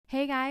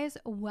Hey guys,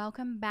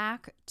 welcome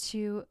back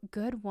to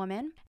Good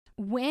Woman.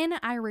 When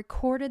I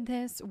recorded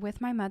this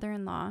with my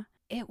mother-in-law,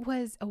 it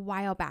was a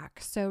while back.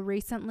 So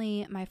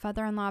recently my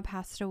father-in-law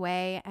passed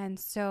away, and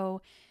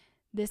so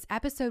this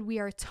episode we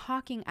are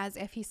talking as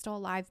if he's still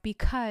alive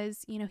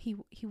because,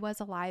 he was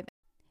alive.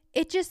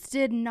 It just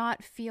did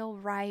not feel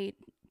right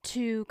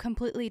to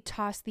completely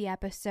toss the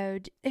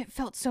episode. It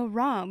felt so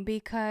wrong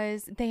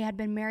because they had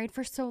been married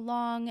for so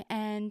long,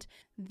 and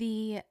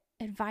the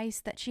advice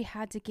that she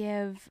had to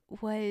give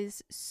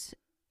was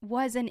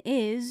and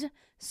is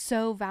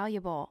so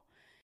valuable.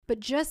 But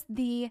just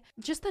the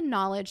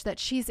knowledge that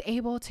she's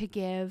able to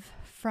give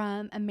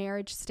from a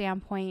marriage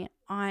standpoint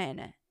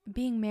on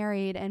being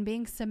married and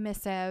being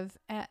submissive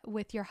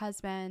with your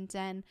husband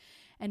and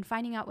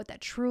finding out what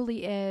that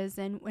truly is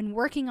and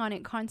working on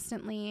it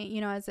constantly,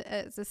 as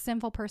a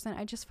sinful person,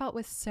 I just felt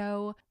was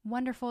so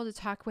wonderful to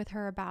talk with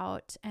her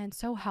about and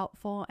so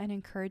helpful and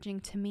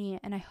encouraging to me.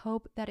 And I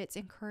hope that it's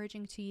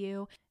encouraging to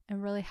you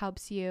and really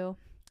helps you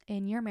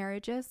in your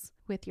marriages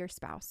with your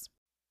spouse.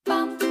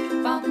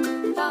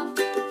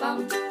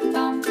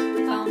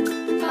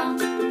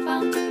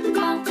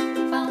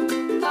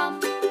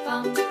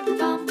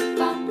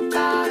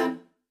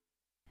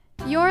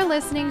 You're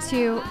listening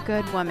to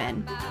Good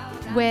Woman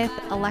with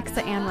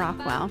Alexa Ann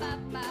Rockwell.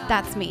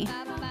 That's me.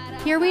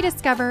 Here we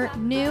discover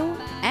new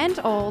and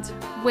old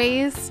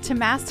ways to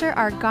master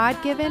our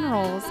God-given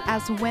roles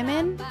as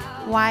women,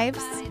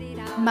 wives,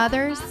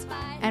 mothers,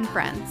 and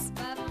friends.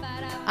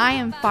 I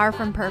am far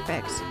from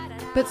perfect,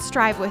 but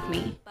strive with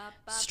me.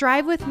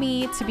 Strive with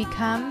me to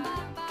become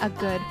a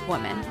good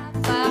woman.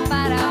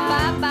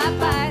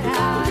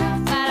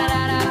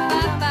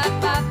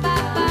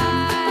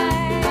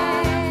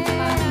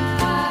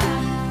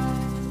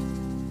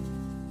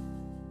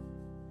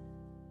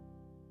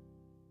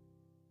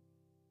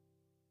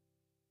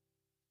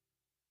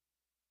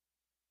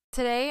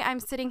 Today, I'm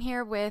sitting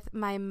here with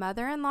my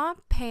mother-in-law,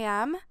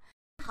 Pam.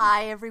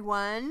 Hi,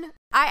 everyone.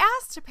 I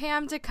asked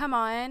Pam to come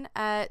on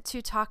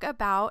to talk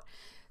about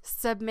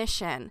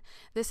submission.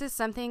 This is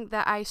something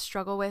that I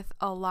struggle with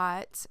a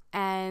lot,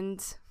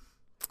 and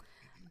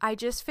I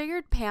just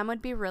figured Pam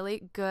would be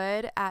really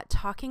good at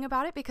talking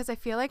about it because I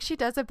feel like she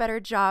does a better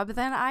job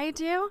than I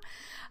do.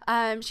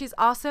 She's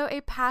also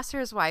a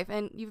pastor's wife,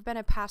 and you've been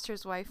a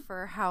pastor's wife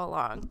for how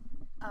long?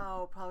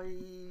 Oh,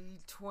 probably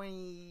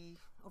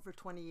over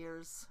 20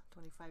 years,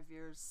 25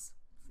 years.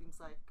 Seems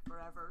like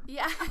forever.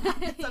 Yeah.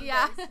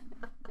 Yeah.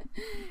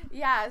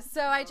 Yeah.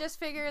 So I just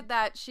figured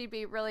that she'd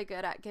be really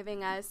good at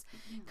giving us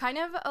kind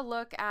of a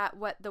look at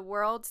what the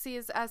world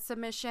sees as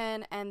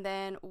submission and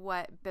then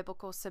what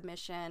biblical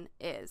submission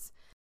is.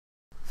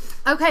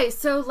 Okay.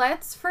 So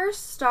let's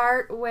first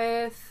start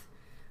with,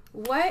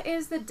 what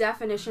is the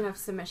definition of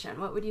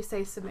submission? What would you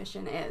say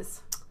submission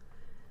is?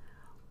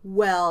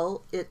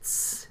 Well,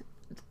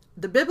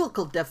 the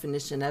biblical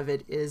definition of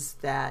it is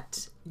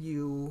that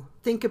you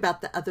think about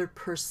the other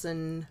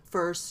person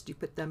first, you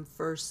put them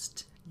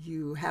first,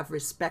 you have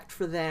respect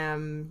for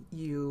them,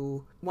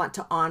 you want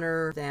to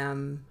honor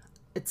them.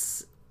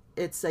 It's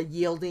a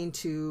yielding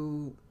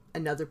to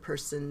another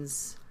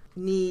person's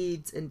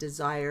needs and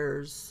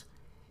desires,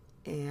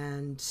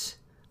 and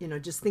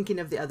just thinking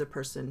of the other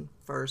person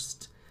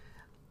first,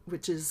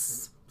 which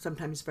is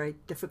sometimes very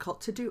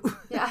difficult to do.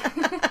 Yeah.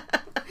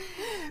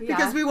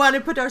 Because we want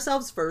to put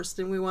ourselves first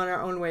and we want our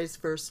own ways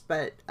first,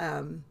 but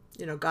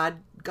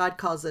God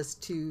calls us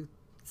to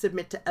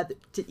submit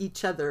to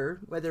each other,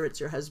 whether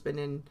it's your husband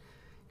and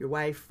your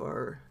wife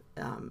or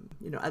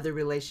other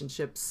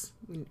relationships.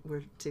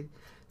 We're to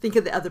think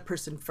of the other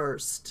person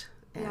first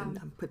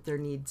and put their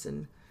needs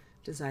and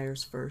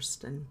desires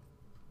first, and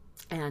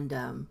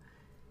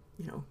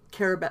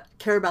care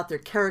about their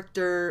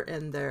character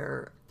and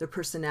their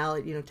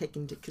personality, take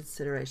into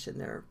consideration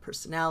their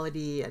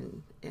personality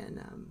and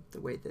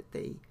the way that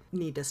they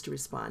need us to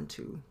respond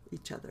to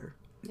each other.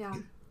 Yeah.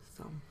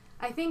 So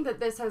I think that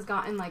this has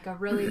gotten like a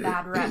really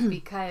bad rep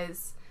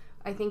because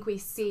I think we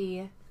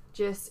see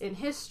just in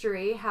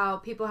history how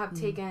people have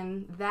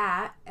taken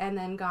that and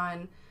then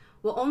gone,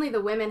 well, only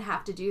the women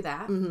have to do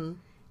that. Mm-hmm.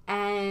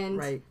 And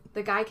right.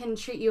 The guy can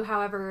treat you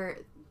however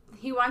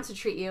he wants to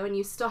treat you, and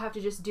you still have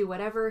to just do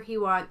whatever he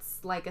wants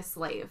like a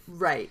slave.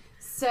 Right.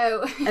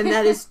 So and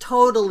that is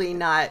totally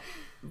not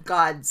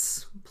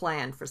God's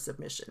plan for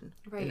submission.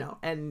 Right.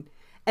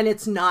 And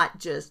it's not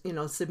just,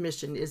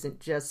 submission isn't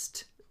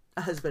just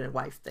a husband and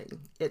wife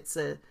thing. It's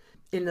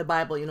in the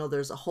Bible,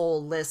 there's a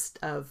whole list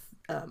of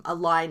a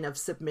line of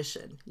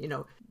submission.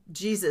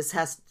 Jesus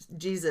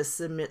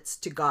submits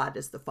to God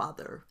as the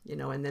Father,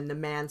 and then the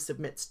man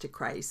submits to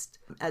Christ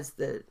as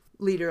the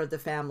leader of the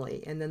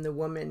family, and then the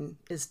woman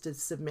is to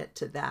submit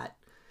to that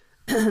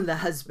the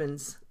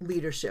husband's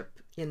leadership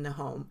in the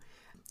home.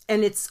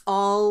 And it's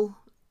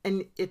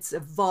a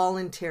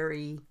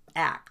voluntary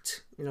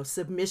act.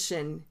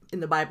 Submission in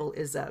the Bible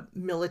is a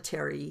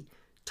military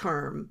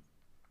term,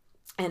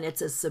 and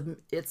it's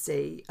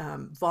a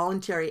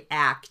voluntary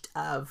act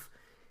of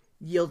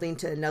yielding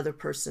to another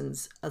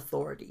person's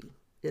authority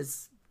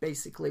is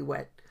basically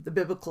what the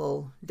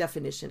biblical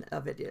definition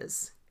of it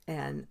is.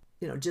 And,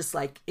 just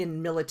like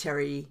in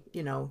military,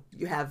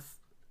 you have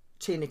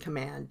chain of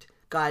command.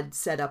 God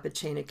set up a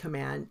chain of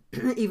command,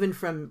 even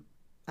from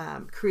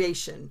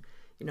creation.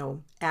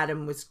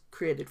 Adam was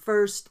created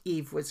first.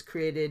 Eve was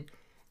created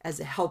as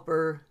a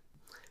helper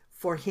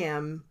for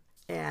him.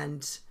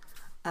 And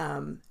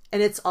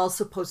it's all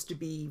supposed to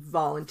be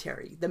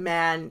voluntary. The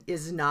man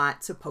is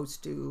not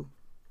supposed to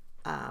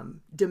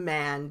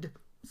demand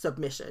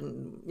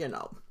submission,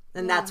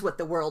 and that's what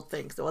the world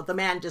thinks. Well, the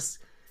man just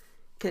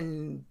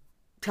can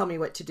tell me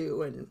what to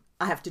do and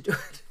I have to do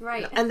it.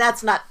 Right. And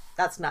that's not,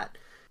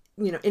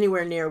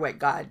 anywhere near what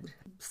God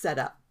set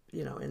up,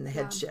 in the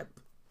headship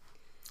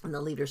and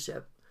the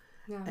leadership.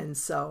 Yeah. And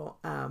so,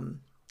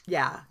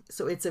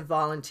 so it's a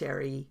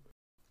voluntary,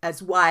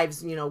 as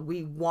wives,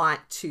 we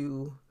want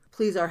to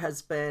please our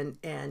husband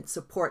and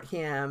support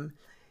him.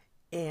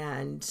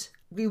 And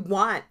we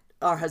want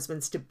our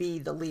husbands to be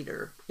the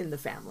leader in the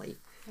family.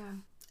 Yeah.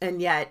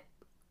 And yet,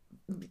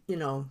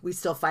 we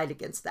still fight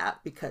against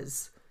that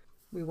because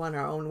we want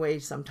our own way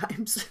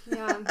sometimes.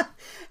 Yeah.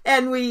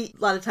 And a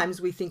lot of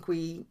times we think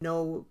we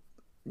know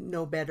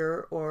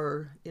better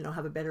or,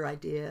 have a better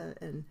idea.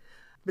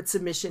 But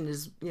submission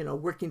is,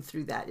 working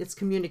through that. It's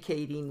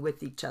communicating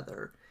with each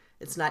other.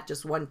 It's not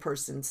just one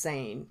person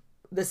saying,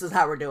 this is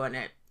how we're doing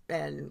it,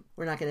 and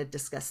we're not going to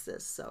discuss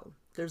this. So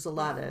there's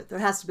there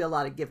has to be a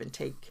lot of give and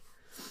take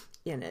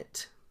in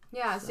it.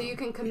 Yeah, so you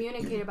can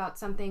communicate about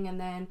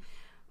something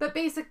but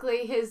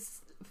basically his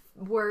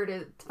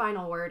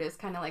final word is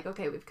kind of like,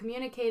 okay, we've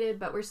communicated,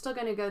 but we're still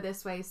going to go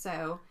this way.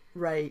 So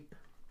right,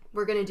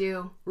 we're going to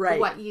do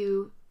what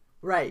you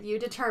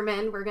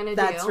determined we're going to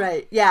do. That's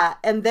right. Yeah.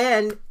 And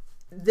then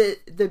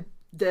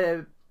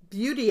the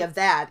beauty of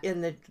that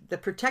and the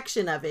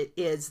protection of it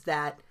is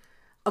that,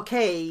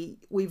 okay,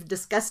 we've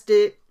discussed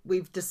it.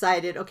 We've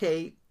decided,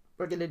 okay,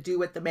 we're going to do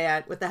what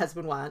the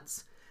husband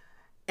wants.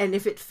 And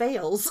if it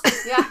fails,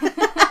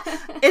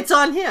 it's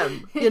on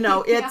him, and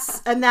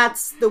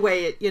that's the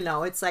way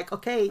it's like,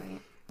 okay,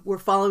 right. We're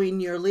following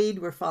your lead.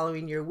 We're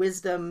following your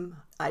wisdom.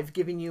 I've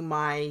given you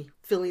my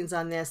feelings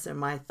on this and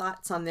my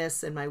thoughts on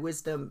this and my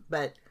wisdom.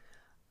 But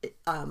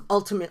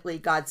ultimately,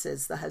 God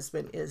says the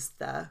husband is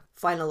the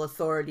final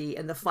authority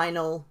and the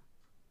final,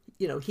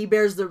 he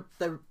bears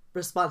the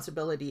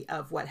responsibility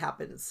of what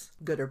happens,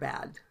 good or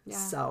bad. Yeah.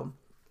 So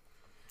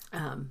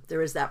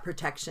there is that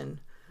protection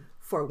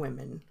for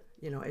women,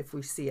 if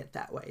we see it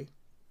that way.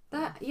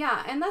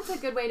 And that's a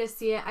good way to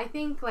see it. I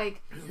think,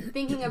 like,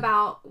 thinking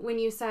about when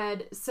you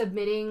said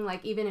submitting,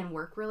 like, even in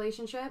work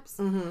relationships,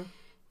 mm-hmm.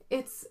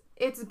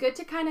 it's good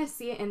to kind of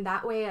see it in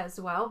that way as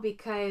well,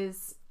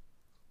 because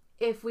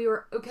I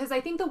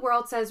think the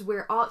world says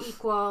we're all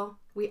equal,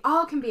 we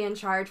all can be in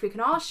charge, we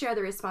can all share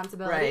the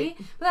responsibility, right.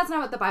 But that's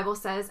not what the Bible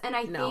says. And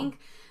I think,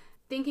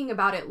 thinking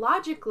about it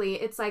logically,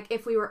 it's like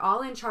if we were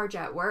all in charge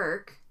at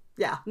work,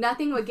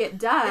 nothing would get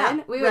done.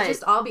 Yeah, we would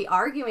just all be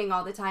arguing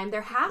all the time.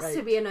 There has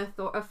to be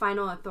a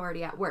final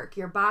authority at work.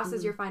 Your boss mm-hmm.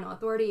 is your final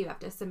authority. You have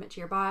to submit to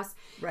your boss.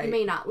 Right. You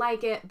may not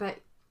like it, but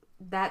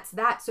that's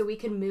that. So we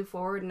can move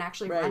forward and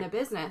actually run a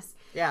business.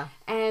 Yeah.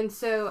 And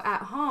so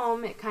at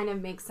home, it kind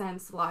of makes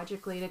sense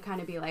logically to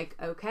kind of be like,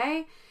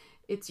 okay,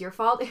 it's your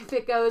fault if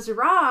it goes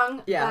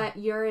wrong, but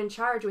you're in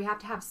charge. We have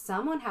to have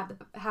someone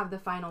have the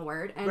final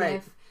word. And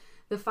if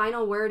the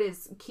final word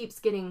keeps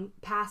getting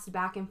passed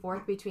back and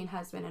forth between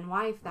husband and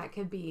wife, that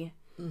could be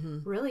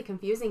mm-hmm. really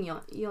confusing.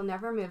 You'll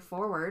never move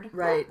forward.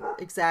 Right.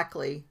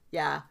 Exactly.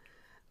 Yeah.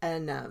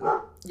 And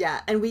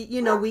and we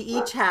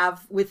each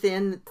have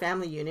within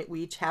family unit,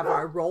 we each have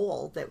our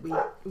role that we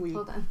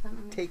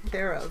take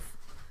care of.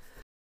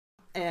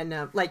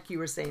 And like you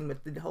were saying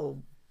with the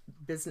whole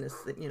business,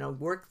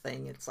 work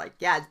thing, it's like,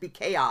 it'd be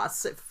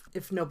chaos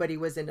if nobody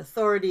was in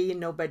authority,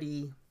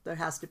 there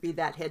has to be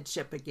that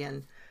headship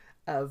again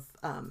of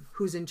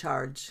who's in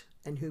charge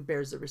and who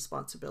bears the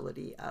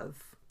responsibility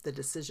of the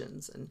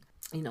decisions. And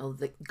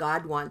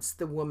God wants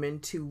the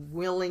woman to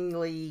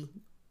willingly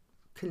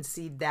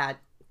concede that,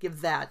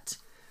 give that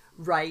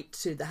right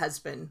to the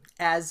husband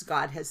as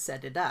God has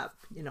set it up.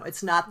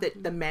 It's not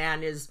that the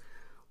man is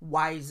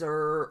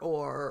wiser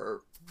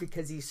or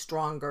because he's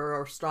stronger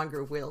or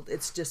stronger willed.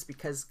 It's just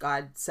because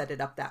God set it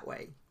up that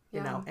way.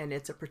 And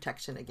it's a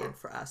protection again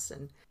for us.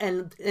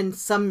 And in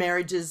some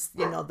marriages,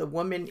 the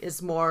woman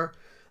is more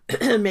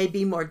may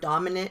be more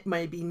dominant,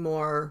 may be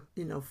more,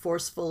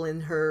 forceful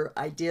in her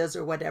ideas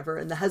or whatever.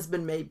 And the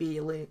husband may be,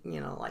 like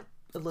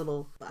a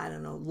little, I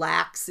don't know,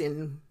 lax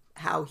in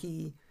how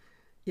he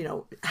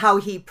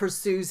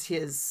pursues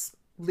his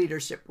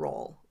leadership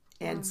role.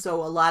 And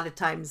so a lot of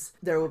times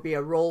there will be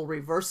a role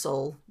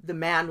reversal. The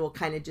man will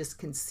kind of just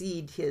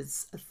concede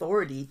his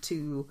authority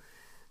to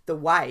the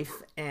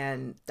wife.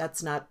 And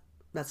that's not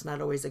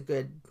always a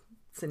good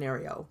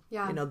scenario.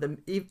 Yeah.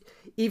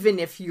 Even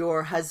if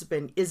your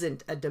husband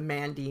isn't a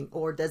demanding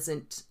or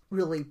doesn't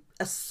really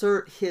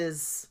assert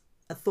his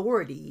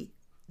authority,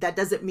 that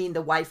doesn't mean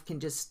the wife can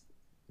just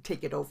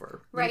take it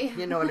over. Right.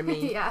 You know what I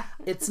mean? Yeah.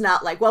 It's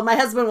not like, well, my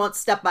husband won't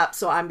step up,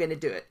 so I'm going to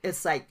do it.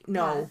 It's like,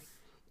 no,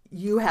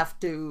 you have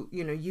to,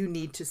 you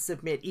need to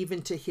submit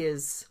even to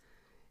his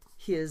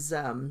his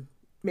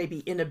maybe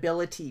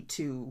inability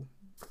to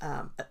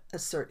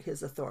assert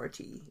his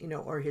authority,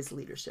 or his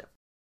leadership.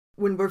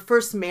 When we're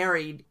first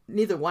married,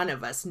 neither one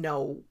of us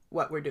know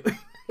what we're doing.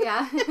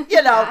 Yeah.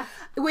 Yeah.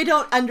 We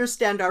don't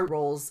understand our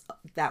roles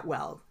that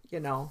well,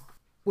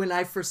 When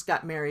I first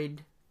got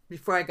married,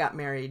 before I got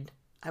married,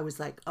 I was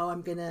like, oh,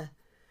 I'm gonna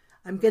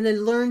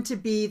learn to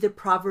be the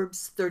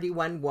Proverbs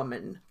 31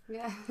 woman.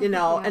 Yeah.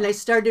 Yeah. And I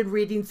started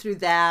reading through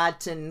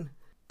that, and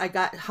I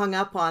got hung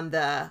up on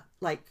the,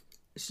 like,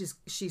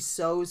 she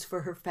sews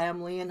for her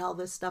family and all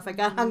this stuff. I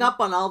got hung up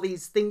on all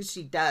these things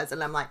she does,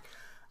 and I'm like,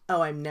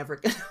 oh, I'm never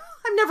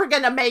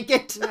gonna make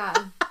it. Yeah.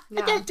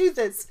 I can't do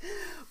this.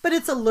 But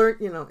it's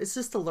it's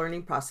just a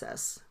learning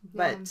process.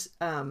 Yeah.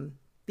 But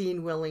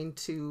being willing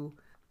to,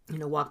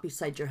 walk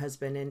beside your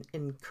husband and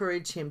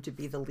encourage him to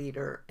be the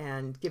leader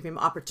and give him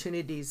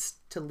opportunities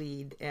to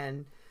lead,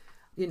 and,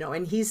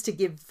 and he's to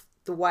give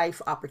the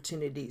wife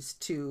opportunities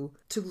to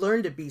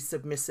learn to be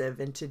submissive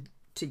and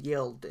to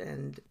yield.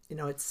 And,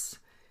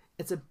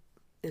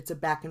 it's a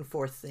back and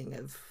forth thing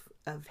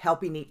of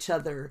helping each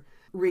other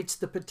reach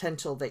the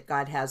potential that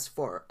God has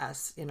for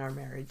us in our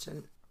marriage.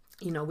 And,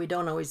 we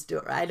don't always do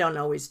it right. I don't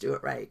always do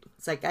it right.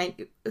 It's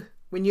like,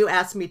 when you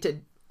ask me to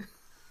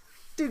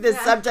do this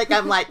subject,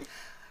 I'm like,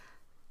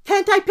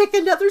 can't I pick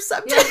another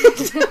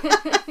subject?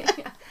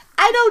 Yeah.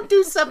 I don't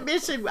do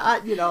submission,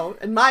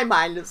 in my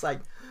mind, it's like,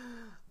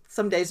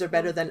 some days are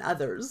better than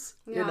others,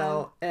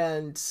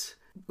 and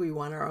we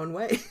want our own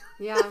way.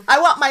 Yeah.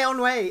 I want my own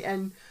way.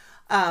 And,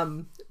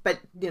 but,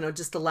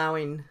 just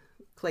allowing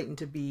Clayton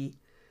to be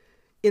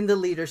in the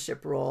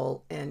leadership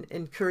role and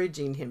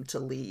encouraging him to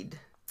lead.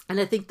 And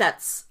I think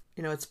that's,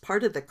 it's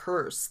part of the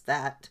curse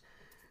that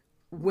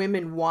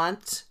women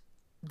want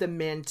the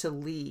men to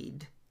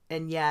lead,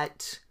 and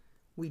yet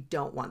we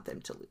don't want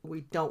them to lead.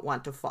 We don't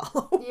want to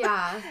follow.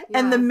 Yeah.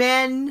 And the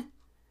men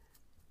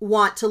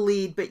want to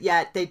lead, but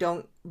yet they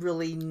don't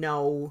really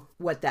know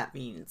what that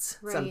means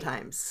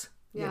sometimes,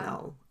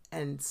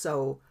 And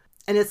so,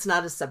 and it's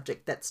not a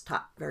subject that's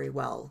taught very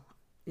well,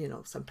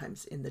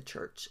 sometimes in the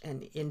church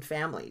and in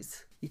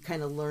families. You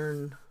kind of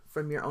learn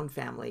from your own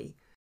family.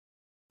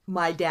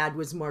 My dad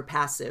was more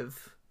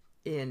passive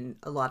in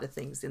a lot of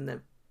things in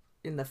the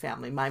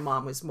family. My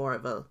mom was more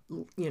of a,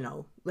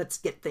 let's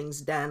get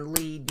things done,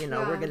 lead,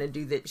 we're going to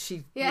do that.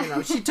 She,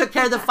 she took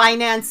care of the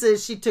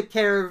finances. She took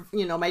care of,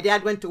 my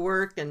dad went to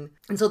work. And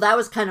so that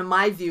was kind of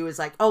my view, is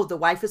like, oh, the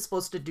wife is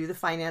supposed to do the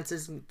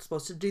finances and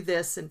supposed to do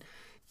this and,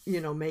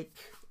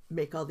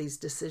 make all these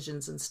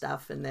decisions and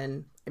stuff. And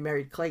then I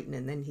married Clayton,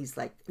 and then he's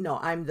like, no,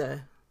 I'm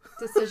the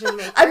decision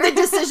maker. I'm the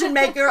decision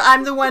maker.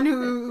 I'm the one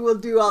who will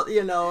do all,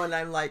 and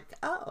I'm like,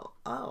 oh,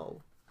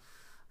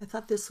 I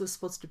thought this was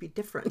supposed to be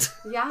different.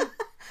 Yeah.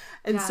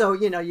 And so,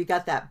 you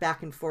got that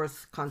back and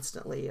forth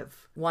constantly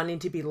of wanting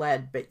to be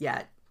led, but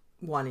yet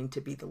wanting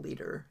to be the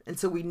leader. And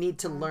so we need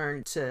to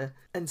learn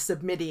and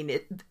submitting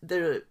it.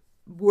 The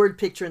word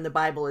picture in the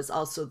Bible is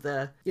also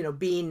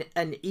being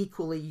an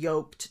equally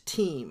yoked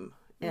team.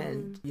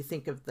 And you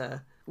think of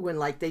when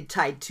like they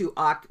tied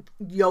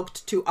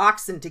yoked two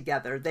oxen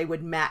together, they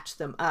would match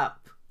them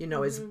up,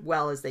 as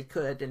well as they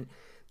could. And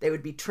they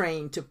would be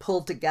trained to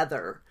pull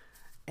together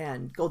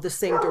and go the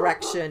same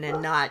direction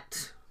and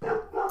not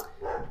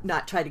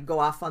try to go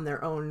off on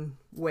their own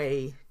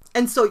way.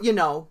 And so,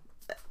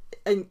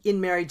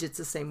 in marriage, it's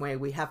the same way.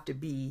 We have to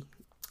be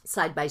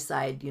side by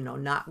side,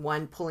 not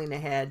one pulling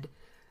ahead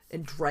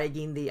and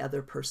dragging the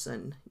other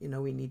person.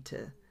 We need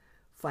to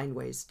find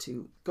ways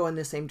to go in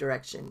the same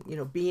direction,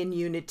 be in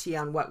unity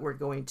on what we're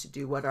going to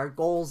do, what our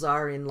goals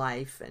are in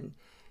life,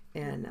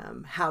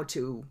 and how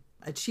to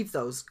achieve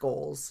those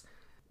goals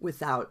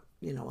without,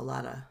 a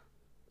lot of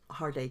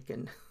heartache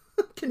and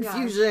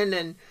confusion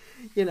and,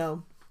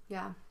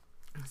 Yeah.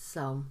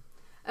 So.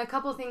 A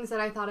couple things that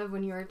I thought of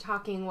when you were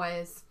talking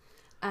was,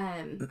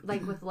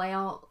 like with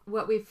Lael,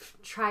 what we've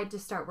tried to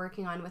start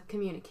working on with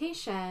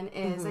communication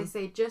is I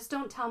say, just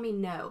don't tell me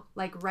no,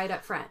 like right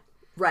up front.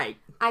 Right.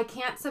 I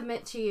can't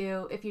submit to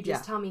you if you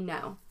just tell me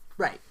no.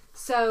 Right.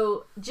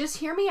 So just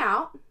hear me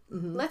out.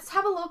 Let's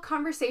have a little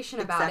conversation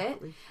about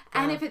it.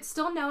 And if it's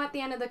still no at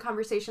the end of the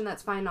conversation,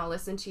 that's fine. I'll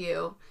listen to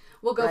you.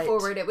 We'll go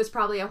forward. It was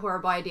probably a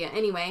horrible idea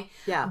anyway.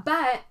 Yeah.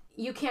 But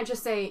you can't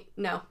just say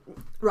no.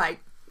 Right.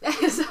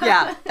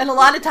 Yeah. And a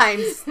lot of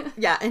times,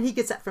 and he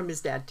gets that from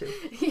his dad too.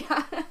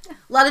 Yeah. A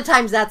lot of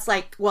times that's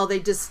like, well, they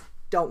just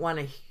don't want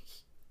to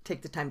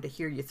take the time to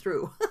hear you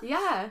through.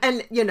 Yeah.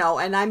 And,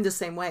 and I'm the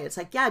same way. It's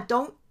like,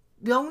 don't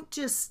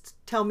just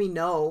tell me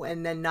no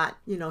and then not,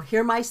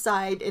 hear my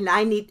side. And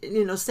I need,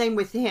 same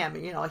with him.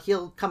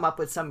 He'll come up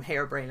with some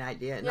harebrained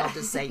idea and I'll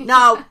just say,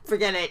 no,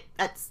 forget it.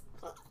 That's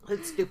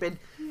stupid.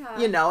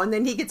 Yeah. And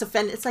then he gets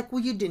offended. It's like,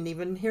 well, you didn't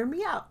even hear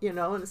me out,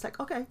 and it's like,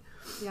 okay,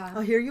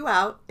 I'll hear you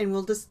out and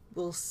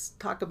we'll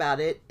talk about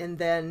it. And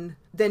then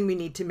we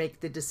need to make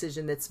the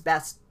decision that's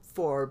best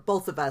for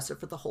both of us or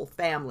for the whole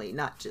family,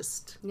 not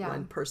just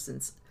one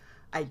person's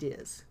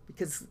ideas.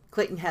 Because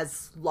Clayton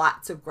has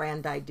lots of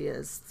grand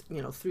ideas.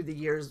 Through the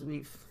years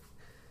we've,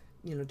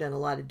 done a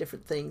lot of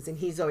different things, and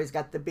he's always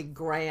got the big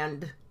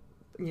grand,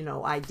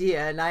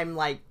 idea, and I'm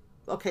like,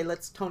 okay,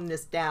 let's tone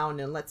this down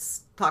and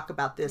let's talk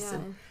about this. Yeah.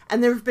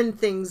 And there have been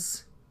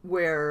things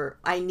where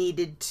I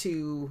needed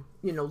to,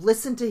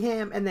 listen to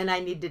him, and then I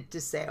needed to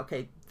say,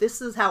 okay,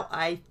 this is how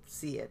I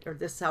see it, or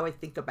this is how I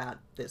think about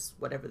this,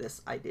 whatever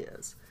this idea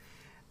is.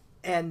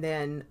 And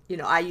then,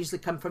 I usually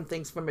come from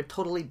things from a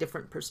totally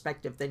different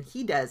perspective than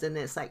he does. And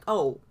it's like,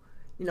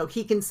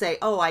 he can say,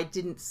 I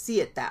didn't see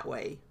it that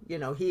way.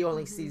 He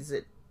only sees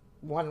it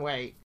one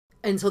way.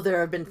 And so there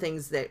have been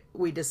things that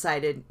we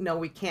decided, no,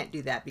 we can't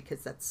do that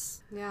because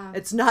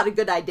it's not a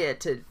good idea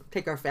to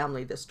take our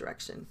family this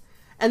direction.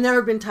 And there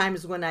have been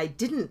times when I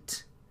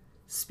didn't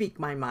speak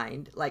my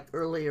mind, like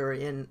earlier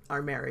in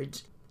our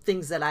marriage,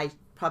 things that I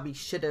probably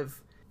should have,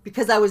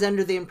 because I was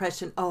under the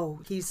impression,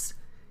 he's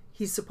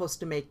supposed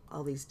to make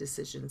all these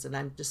decisions and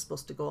I'm just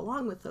supposed to go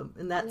along with them.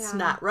 And that's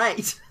not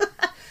right.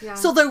 Yeah.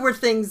 So there were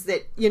things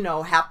that,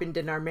 happened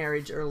in our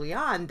marriage early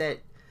on that,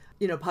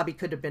 probably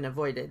could have been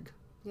avoided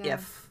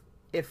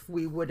if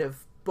we would have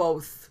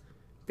both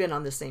been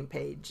on the same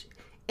page.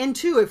 And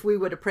two, if we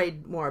would have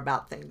prayed more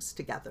about things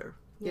together.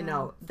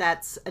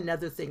 That's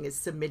another thing, is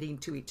submitting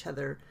to each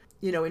other,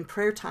 in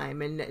prayer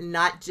time, and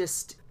not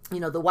just,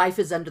 the wife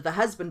is under the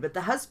husband, but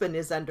the husband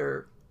is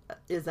under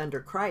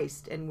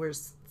Christ, and we're,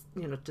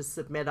 to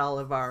submit all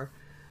of our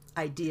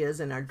ideas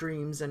and our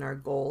dreams and our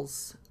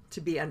goals to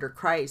be under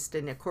Christ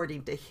and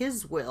according to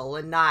his will,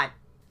 and not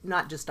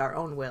just our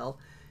own will.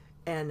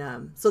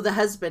 And so the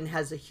husband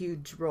has a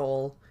huge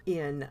role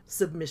in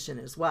submission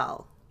as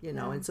well,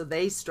 and so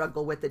they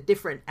struggle with a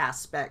different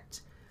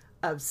aspect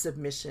of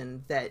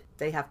submission, that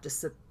they have to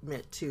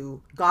submit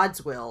to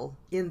God's will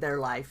in their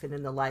life and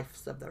in the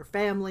lives of their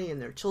family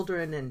and their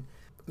children. And,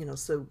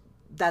 so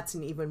that's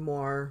an even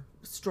more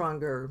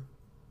stronger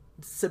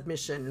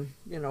submission,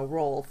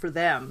 role for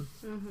them.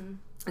 Mm-hmm.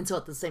 And so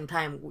at the same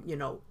time,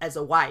 as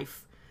a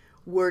wife,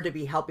 we're to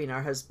be helping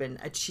our husband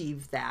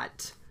achieve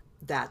that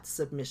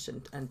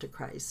submission unto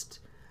Christ.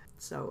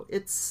 So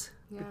it's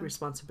a big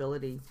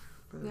responsibility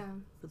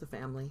for the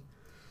family.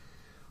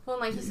 Well,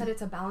 like you said,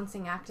 it's a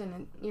balancing act,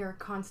 and you're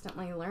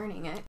constantly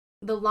learning it.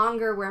 The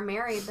longer we're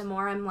married, the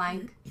more I'm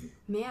like,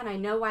 man, I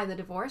know why the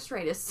divorce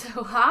rate is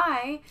so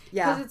high.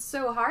 Because it's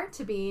so hard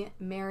to be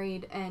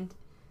married and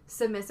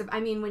submissive.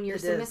 I mean, when you're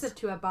submissive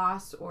to a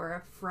boss or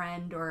a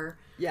friend or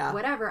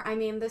whatever, I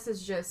mean, this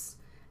is just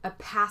a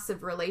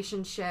passive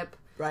relationship.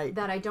 Right.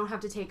 That I don't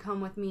have to take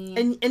home with me.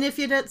 And if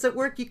it's at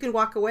work, you can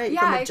walk away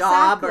from a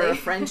job or a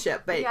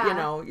friendship. But,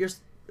 you're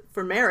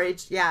for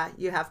marriage,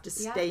 you have to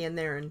stay in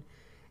there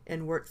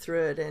and work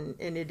through it.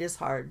 And it is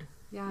hard.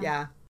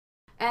 Yeah.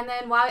 And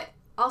then while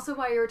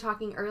you were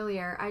talking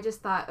earlier, I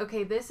just thought,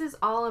 okay, this is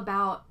all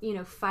about,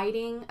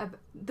 fighting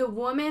the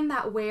woman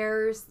that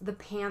wears the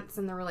pants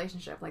in the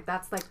relationship. Like,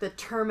 that's like the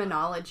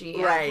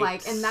terminology. Right. Of,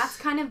 like, and that's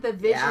kind of the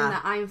vision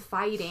that I'm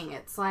fighting.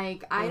 It's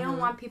like, I don't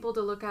want people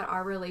to look at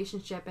our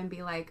relationship and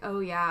be like, oh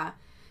yeah,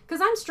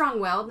 because I'm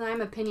strong-willed and I'm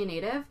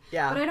opinionative.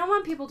 Yeah. But I don't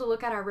want people to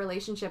look at our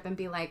relationship and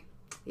be like,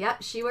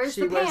 yep, she wears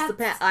the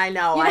pants. I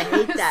know. I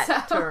hate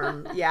that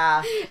term.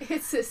 Yeah.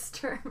 It's this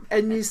term.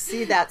 And you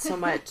see that so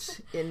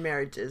much in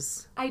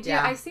marriages. I do.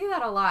 Yeah. I see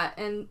that a lot.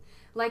 And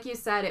like you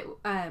said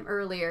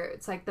earlier,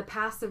 it's like the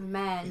passive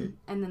men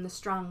and then the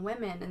strong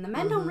women. And the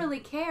men don't really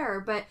care.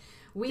 But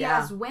we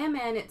as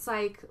women, it's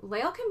like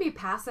Lael can be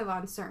passive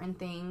on certain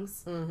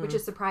things, which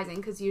is surprising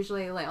because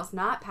usually Lael's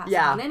not passive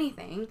on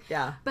anything.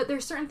 Yeah. But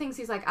there's certain things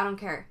he's like, I don't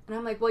care. And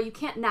I'm like, well, you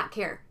can't not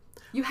care.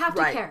 You have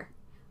to care.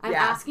 I'm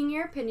asking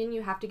your opinion.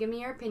 You have to give me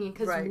your opinion.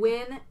 Because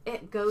when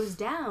it goes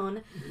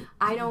down,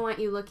 I don't want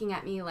you looking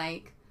at me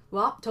like,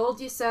 well, told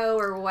you so,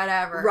 or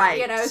whatever.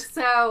 Right.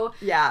 So.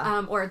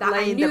 Yeah. Or that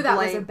I knew that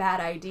was a bad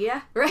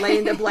idea. Right?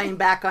 Laying the blame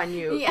back on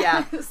you.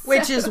 Yeah.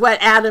 Which is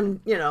what Adam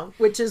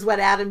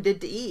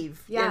did to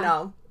Eve.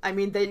 Yeah. I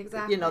mean,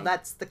 exactly.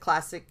 That's the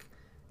classic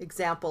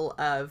example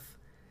of,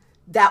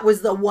 that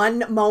was the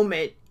one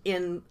moment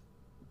in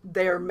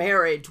their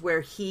marriage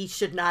where he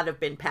should not have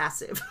been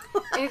passive.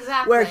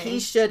 Exactly. Where he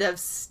should have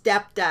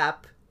stepped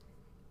up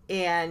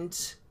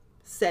and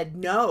said,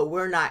 no,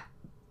 we're not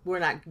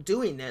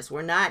doing this.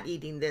 We're not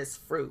eating this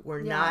fruit.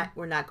 We're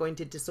not going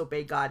to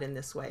disobey God in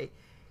this way.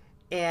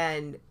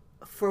 And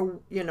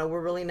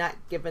we're really not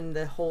given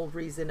the whole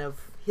reason of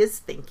his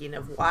thinking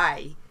of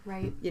why,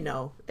 right?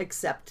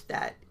 Except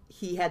that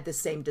he had the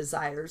same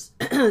desires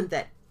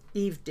that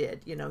Eve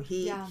did.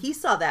 He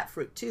saw that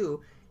fruit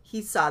too.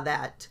 He saw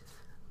that.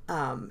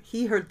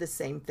 He heard the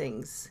same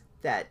things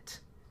that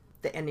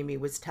the enemy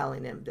was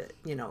telling him, that,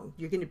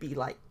 you're going to be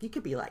like, you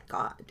could be like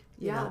God,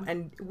 you know,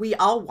 and we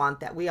all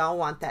want that. We all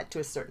want that to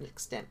a certain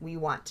extent. We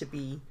want to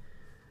be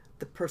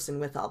the person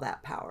with all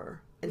that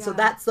power. And so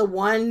that's the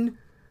one,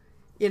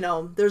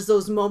 there's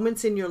those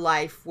moments in your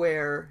life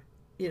where,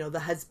 the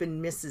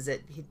husband misses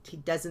it. He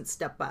doesn't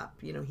step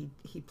up,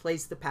 he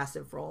plays the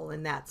passive role,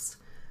 and that's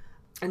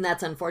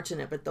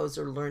unfortunate, but those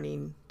are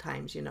learning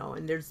times,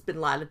 and there's been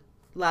a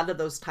lot of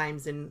those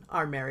times in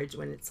our marriage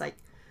when it's like,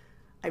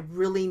 I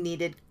really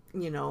needed,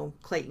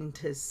 Clayton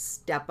to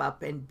step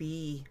up and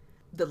be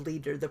the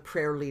leader, the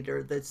prayer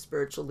leader, the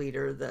spiritual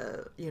leader,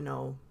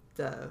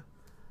 the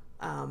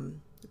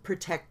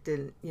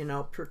protector,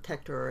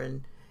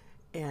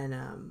 and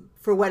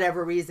for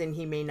whatever reason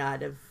he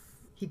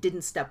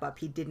didn't step up.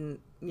 He didn't,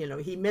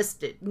 he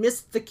missed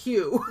the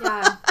cue.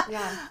 Yeah.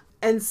 Yeah.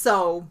 And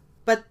so,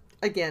 but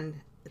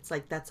again, it's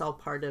like that's all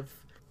part of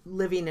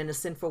living in a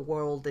sinful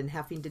world and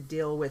having to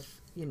deal with,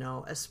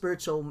 a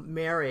spiritual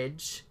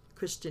marriage,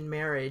 Christian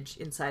marriage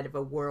inside of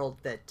a world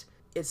that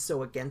is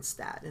so against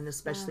that. And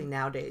especially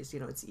nowadays,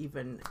 it's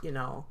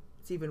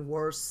even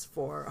worse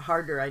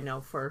harder, I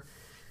know, for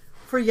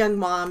young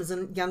moms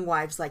and young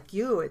wives like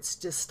you. It's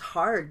just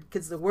hard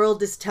because the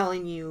world is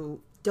telling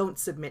you, don't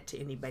submit to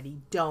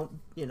anybody. Don't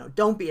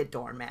be a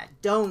doormat.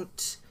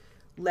 Don't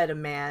let a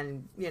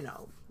man,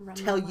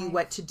 tell you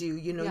what to do.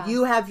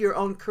 You have your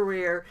own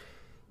career,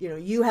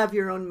 you have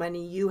your own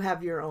money, you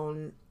have your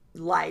own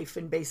life.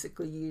 And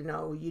basically,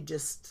 you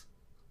just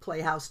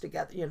play house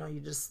together, you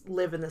just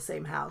live in the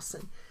same house.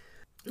 And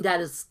that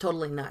is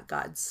totally not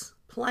God's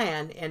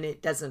plan. And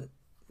it doesn't,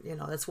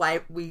 that's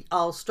why we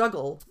all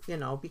struggle,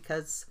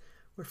 because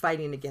we're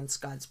fighting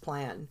against God's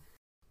plan.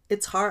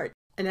 It's hard.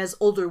 And as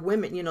older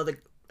women, the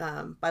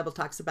Bible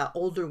talks about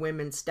older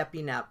women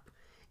stepping up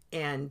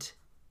and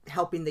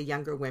helping the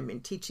younger women,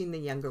 teaching the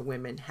younger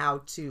women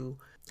how to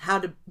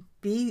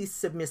be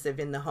submissive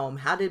in the home,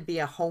 how to be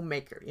a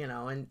homemaker,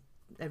 and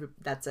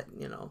that's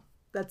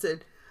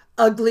an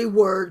ugly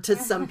word to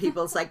some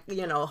people. It's like,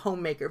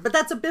 homemaker, but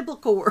that's a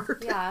biblical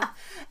word. Yeah.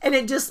 And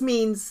it just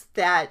means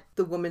that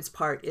the woman's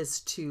part is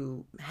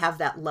to have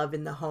that love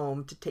in the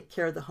home, to take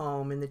care of the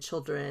home and the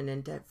children,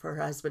 and for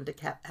her husband to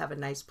have a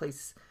nice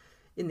place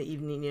in the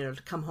evening, to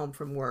come home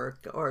from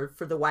work, or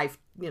for the wife,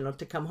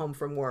 to come home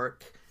from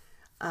work.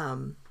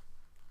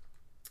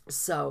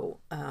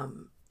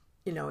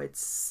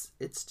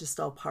 It's just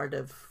all part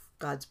of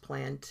God's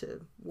plan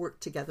to work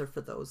together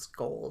for those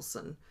goals.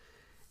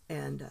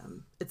 And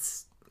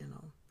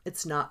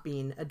it's not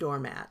being a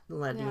doormat,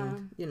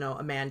 letting,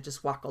 a man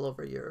just walk all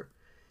over your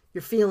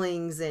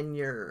feelings and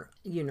your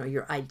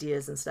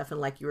ideas and stuff.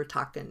 And like you were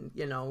talking,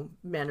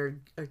 men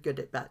are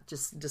good at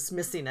just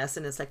dismissing us.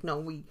 And it's like, no,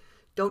 we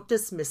don't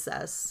dismiss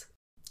us.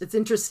 It's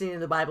interesting in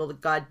the Bible that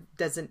God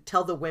doesn't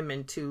tell the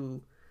women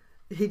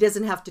he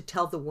doesn't have to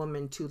tell the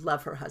woman to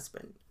love her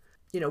husband.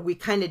 We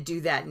kind of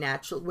do that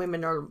naturally.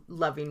 Women are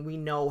loving. We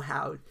know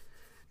how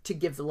to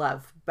give the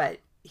love, but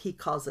he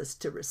calls us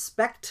to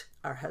respect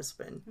our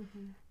husband.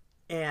 Mm-hmm.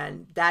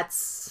 And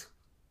that's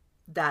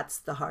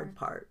the hard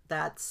part.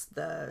 That's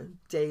the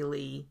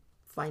daily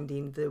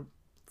finding the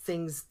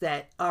things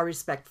that are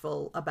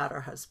respectful about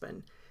our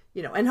husband,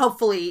 and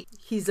hopefully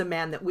he's a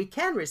man that we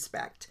can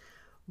respect.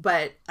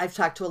 But I've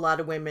talked to a lot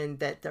of women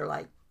that they're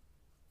like,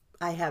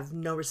 I have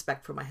no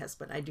respect for my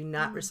husband. I do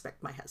not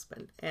respect my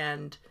husband.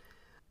 And,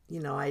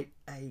 I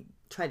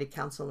try to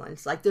counsel them.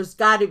 It's like, there's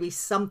got to be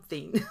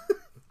something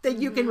that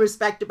you can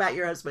respect about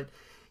your husband,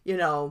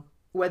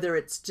 whether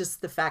it's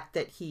just the fact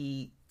that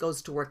he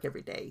goes to work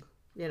every day,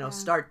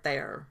 start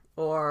there,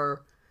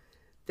 or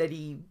that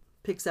he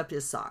picks up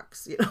his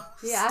socks,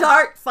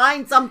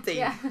 find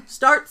something,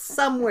 start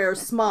somewhere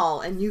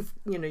small. And you've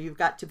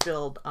got to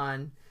build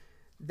on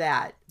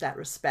that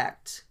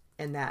respect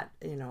and that,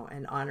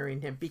 and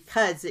honoring him,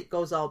 because it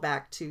goes all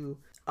back to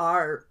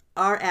our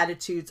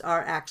attitudes,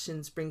 our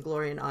actions bring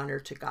glory and honor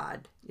to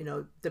God.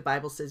 The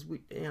Bible says,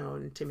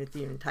 in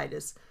Timothy and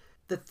Titus,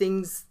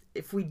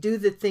 if we do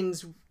the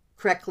things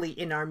correctly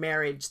in our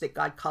marriage that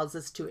God calls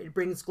us to, it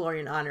brings glory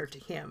and honor to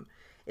him.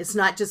 It's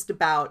not just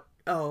about,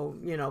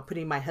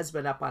 putting my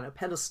husband up on a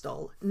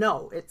pedestal.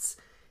 No, it's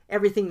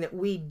everything that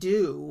we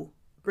do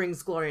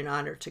brings glory and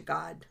honor to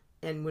God.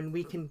 And when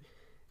we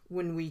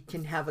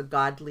can have a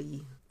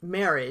godly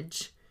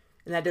marriage,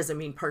 and that doesn't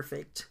mean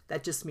perfect,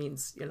 that just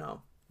means,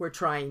 we're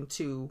trying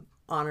to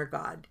honor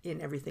God in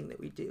everything that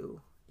we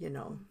do,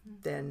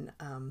 then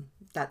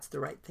that's the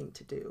right thing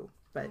to do.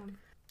 But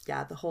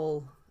the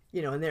whole,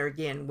 and there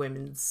again,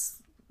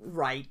 women's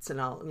rights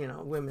and all,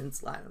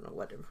 women's, I don't know,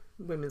 whatever,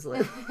 women's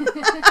live.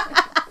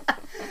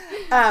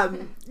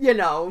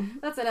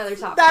 That's another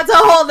topic. That's a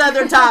whole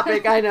nother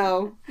topic. I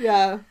know.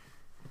 Yeah.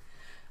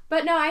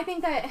 But no, I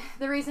think that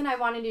the reason I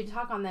wanted you to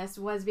talk on this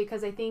was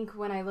because I think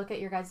when I look at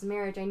your guys'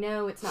 marriage, I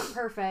know it's not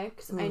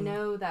perfect. I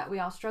know that we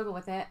all struggle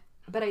with it,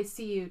 but I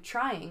see you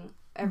trying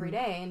every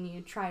day, and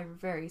you try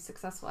very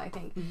successful, I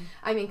think.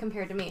 I mean,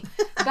 compared to me.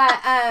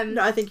 But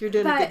no, I think you're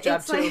doing a good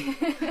job too.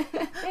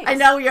 I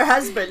know your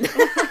husband.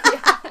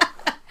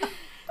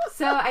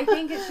 So I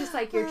think it's just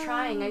like you're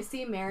trying. I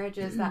see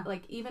marriages that,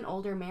 like, even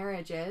older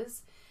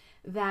marriages,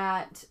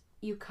 that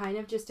you kind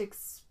of just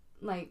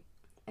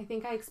I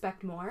think I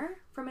expect more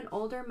from an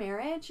older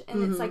marriage,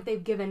 and it's like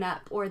they've given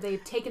up, or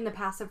they've taken the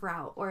passive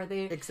route, or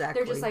they're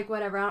just like,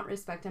 whatever, I don't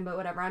respect him, but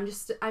whatever,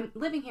 I'm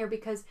living here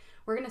because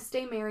we're gonna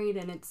stay married,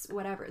 and it's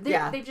whatever.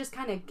 They've just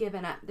kind of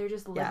given up. They're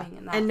just living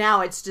in that. And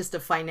now it's just a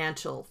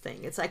financial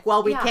thing. It's like,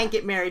 well, we can't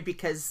get married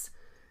because,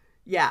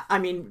 we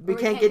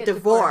can't get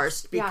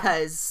divorced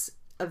because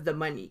of the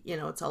money.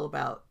 It's all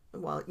about,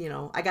 well,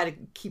 I got to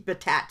keep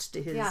attached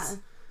to his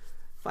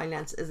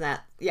finance is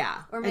that,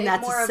 yeah. Or and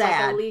that's more sad.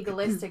 of like a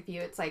legalistic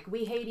view. It's like,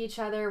 we hate each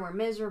other, we're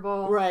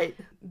miserable. Right.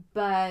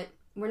 But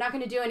we're not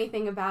going to do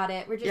anything about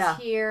it. We're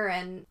just here,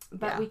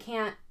 but we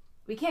can't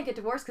get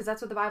divorced because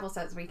that's what the Bible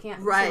says. We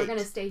can't. Right. So we're going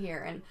to stay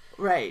here. And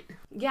right.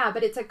 Yeah,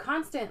 but it's a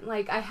constant,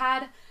 like,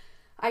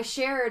 I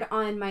shared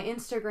on my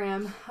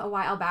Instagram a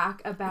while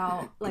back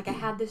about, like, I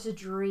had this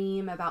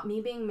dream about me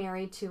being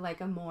married to,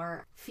 like, a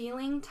more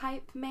feeling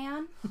type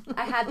man.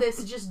 I had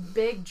this just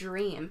big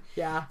dream.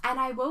 Yeah. And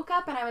I woke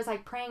up and I was,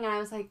 like, praying, and I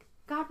was like,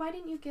 God, why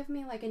didn't you give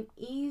me, like, an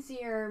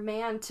easier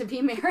man to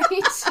be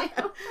married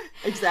to?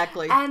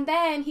 Exactly. And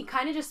then he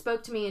kind of just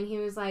spoke to me, and he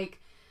was like,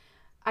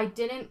 I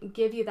didn't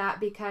give you that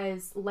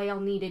because Lael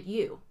needed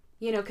you,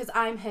 because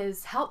I'm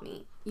his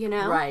helpmeet.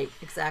 Right,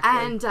 exactly.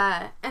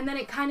 And then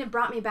it kind of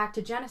brought me back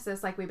to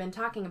Genesis, like we've been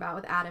talking about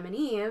with Adam and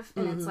Eve.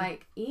 And it's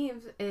like,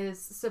 Eve is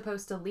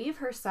supposed to leave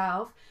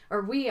herself,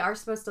 or we are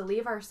supposed to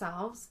leave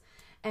ourselves,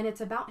 and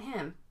it's about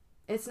him.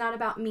 It's not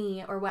about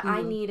me or what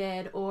I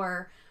needed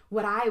or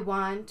what I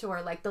want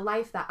or like the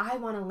life that I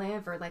want to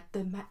live or like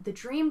the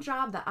dream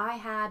job that I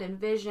had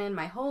envisioned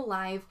my whole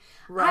life.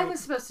 Right. I was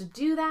supposed to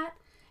do that,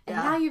 and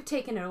now you've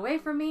taken it away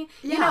from me.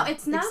 Yeah,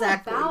 it's not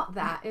about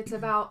that. It's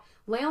about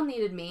Lael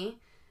needed me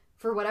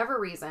for whatever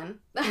reason,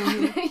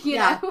 you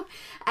know,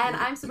 and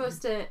I'm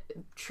supposed to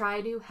try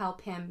to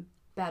help him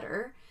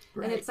better.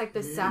 Right. And it's like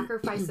the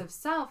sacrifice of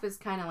self is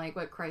kind of like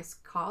what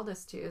Christ called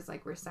us to, is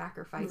like we're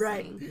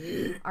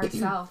sacrificing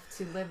ourselves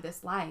to live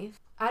this life.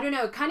 I don't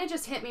know, it kind of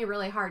just hit me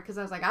really hard because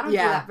I was like, I don't do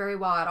that very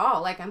well at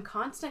all. Like, I'm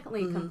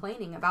constantly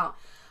complaining about,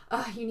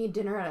 oh, you need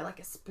dinner at like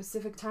a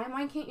specific time.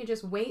 Why can't you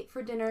just wait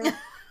for dinner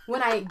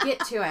when I get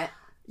to it?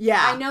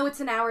 Yeah. I know it's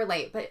an hour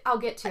late, but I'll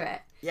get to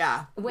it.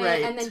 Yeah.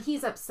 And then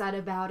he's upset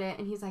about it,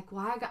 and he's like,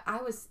 well,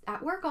 I was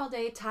at work all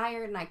day,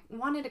 tired, and I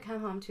wanted to come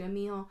home to a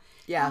meal.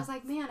 Yeah. And I was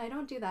like, man, I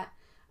don't do that.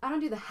 I don't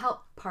do the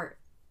help part.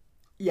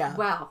 Yeah.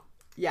 Well.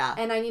 Yeah.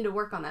 And I need to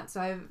work on that.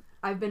 So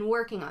I've been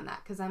working on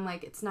that because I'm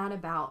like, it's not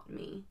about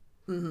me.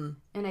 Mm-hmm.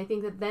 And I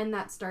think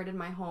that started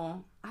my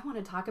whole, I want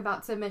to talk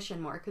about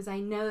submission more because I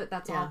know that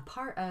that's all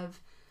part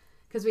of,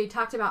 because we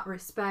talked about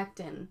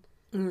respect and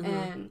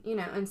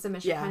and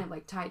submission kind of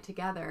like tied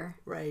together.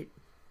 Right.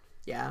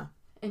 Yeah.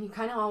 And you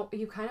kind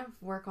of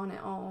work on it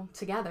all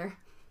together.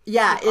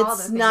 Yeah,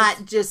 it's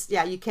not just,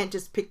 you can't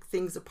just pick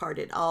things apart.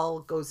 It all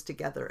goes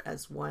together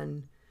as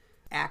one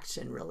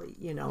action, really.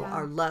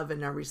 Our love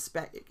and our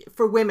respect.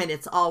 For women,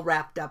 it's all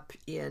wrapped up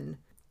in,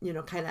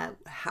 kind of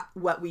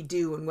what we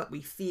do and what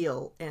we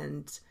feel.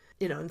 And,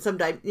 and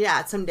sometimes,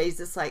 some days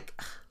it's like,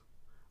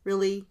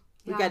 really?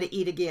 We got to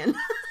eat again.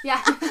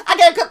 Yeah. I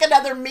got to cook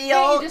another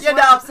meal. You just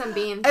want some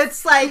beans.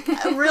 It's like,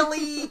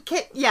 really?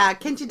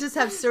 Can't you just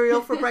have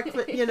cereal for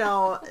breakfast?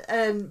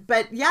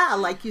 But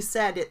like you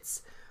said,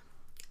 it's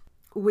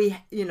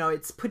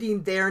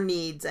putting their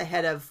needs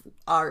ahead of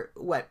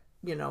what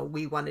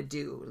we want to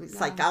do.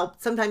 It's like,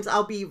 sometimes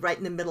I'll be right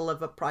in the middle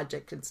of a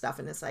project and stuff,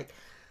 and it's like,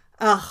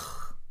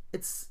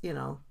 it's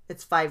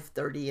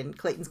 5:30 and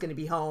Clayton's going to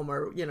be home,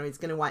 or, he's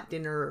going to want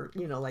dinner, or,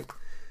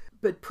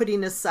 but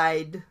putting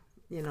aside,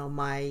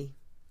 my,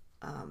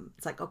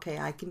 it's like, okay,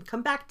 I can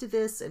come back to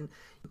this,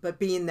 but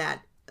being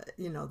that,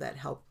 that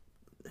help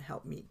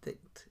meet that,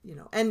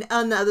 and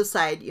on the other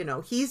side,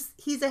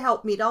 he's a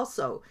help meet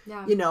also.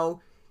 Yeah.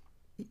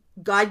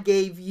 God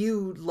gave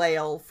you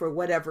Lael for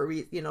whatever,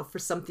 for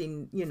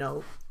something,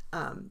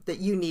 that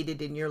you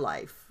needed in your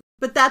life.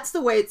 But that's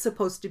the way it's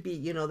supposed to be,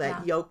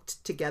 that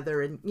yoked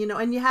together, and,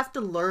 and you have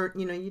to learn,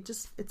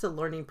 it's a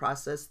learning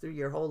process through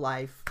your whole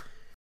life.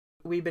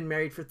 We've been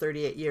married for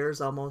 38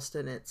 years almost,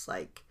 and it's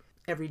like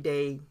every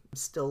day I'm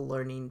still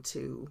learning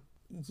to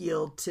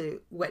yield to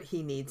what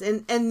he needs,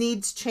 and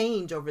needs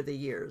change over the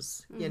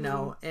years,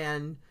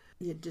 and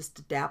you just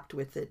adapt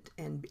with it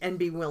and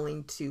be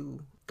willing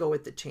to go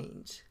with the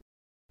change.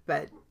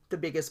 But the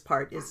biggest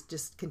part is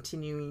just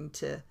continuing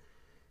to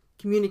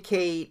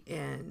communicate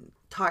and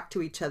talk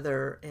to each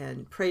other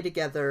and pray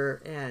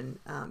together, and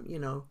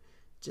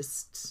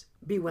just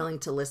be willing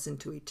to listen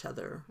to each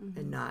other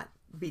and not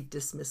be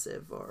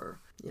dismissive, or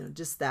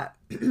just that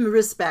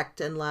respect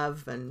and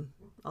love and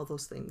all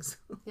those things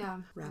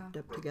wrapped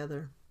up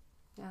together.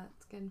 Yeah,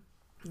 that's good.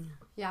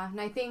 Yeah, and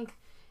I think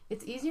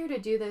it's easier to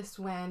do this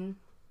when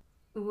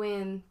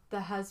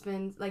the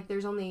husband, like,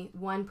 there's only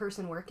one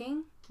person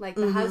working. Like,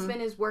 the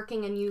husband is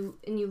working, and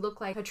you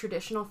look like a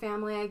traditional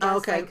family, I guess.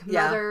 Okay. Like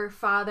mother,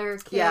 father,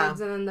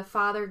 kids, and then the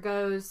father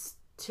goes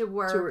to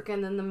work,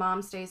 and then the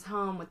mom stays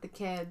home with the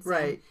kids.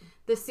 Right. And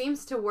this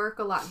seems to work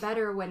a lot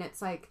better when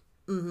it's like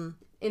in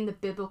the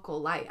biblical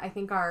light. I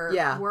think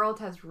our world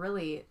has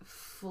really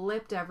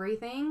flipped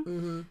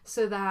everything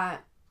so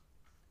that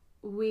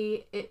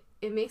it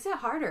makes it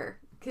harder.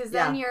 Because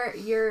then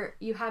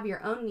you have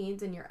your own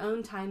needs and your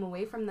own time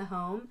away from the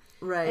home.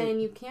 Right.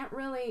 And you can't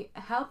really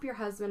help your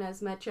husband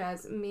as much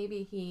as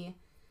maybe he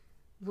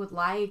would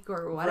like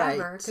or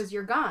whatever, because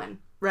you're gone.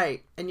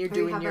 Right. And you're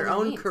doing your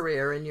own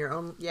career and your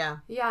own,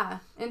 Yeah.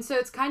 And so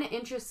it's kind of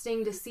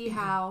interesting to see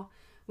how,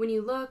 when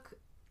you look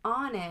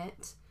on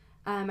it,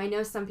 I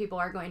know some people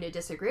are going to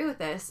disagree with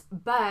this,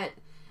 but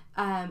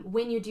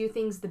when you do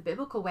things the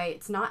biblical way,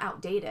 it's not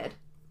outdated.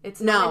 It's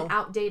not an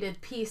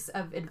outdated piece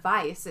of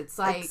advice. It's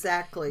like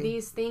exactly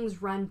these things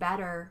run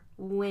better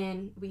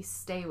when we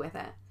stay with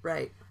it.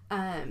 Right.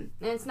 And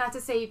it's not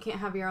to say you can't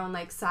have your own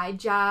like side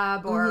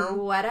job or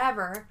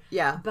whatever.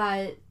 Yeah.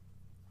 But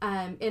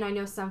and I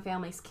know some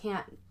families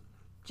can't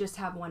just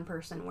have one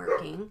person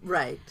working.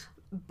 Right.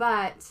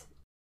 But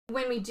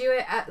when we do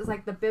it as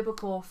like the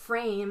biblical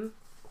frame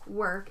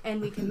work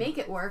and we can make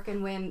it work,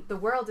 and when the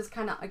world is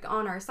kind of like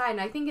on our side,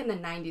 and I think in the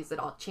 90s it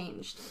all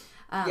changed.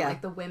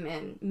 Like the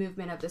women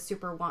movement of the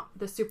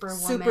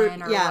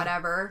superwoman or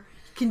whatever.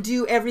 Can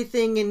do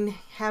everything and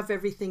have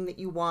everything that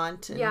you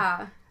want.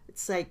 And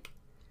it's like,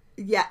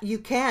 yeah, you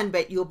can,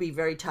 but you'll be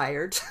very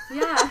tired.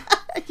 Yeah.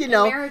 You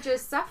know. And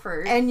marriages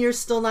suffer. And you're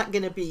still not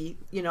going to be,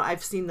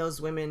 I've seen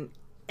those women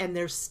and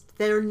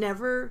they're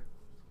never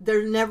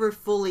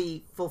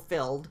fully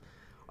fulfilled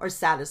or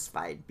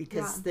satisfied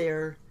because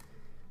they're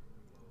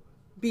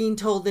being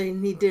told they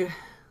need to,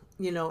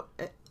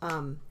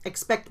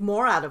 expect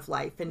more out of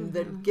life and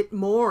then get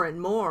more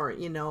and more,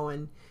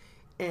 and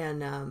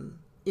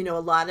a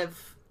lot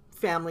of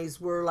families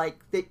were like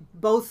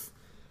both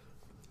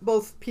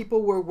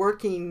people were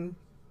working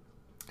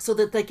so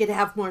that they could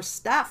have more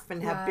stuff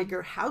and have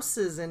bigger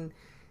houses, and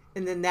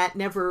then that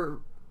never,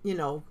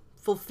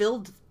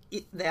 fulfilled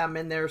them,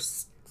 and they're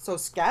so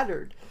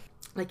scattered.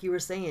 Like you were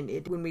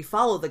saying, when we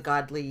follow the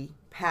godly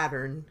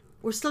pattern,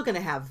 we're still going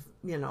to have,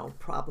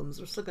 problems.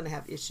 We're still going to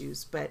have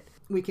issues, but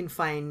we can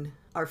find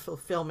our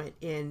fulfillment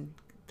in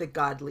the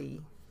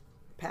godly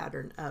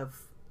pattern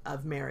of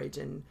marriage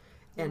and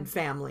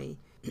family.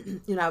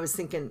 I was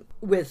thinking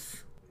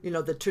with,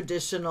 the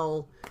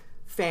traditional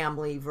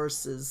family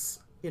versus,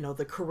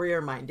 the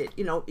career-minded,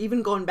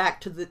 even going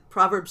back to the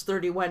Proverbs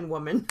 31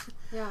 woman.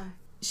 Yeah.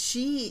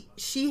 She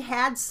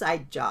had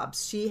side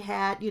jobs. She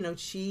had,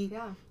 she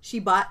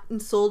bought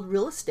and sold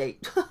real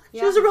estate.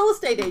 She was a real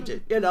estate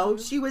agent,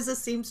 She was a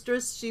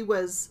seamstress. She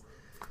was,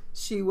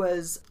 she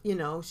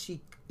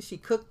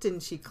cooked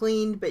and she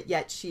cleaned, but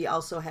yet she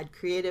also had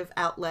creative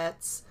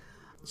outlets.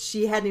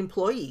 She had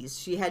employees.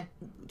 She had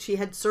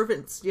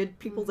servants. She had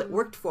people that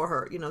worked for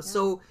her,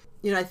 So,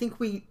 I think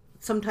we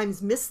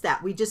sometimes miss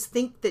that. We just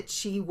think that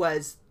she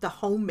was the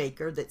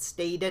homemaker that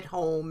stayed at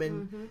home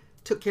and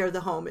took care of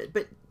the home.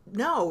 But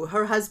no,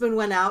 her husband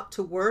went out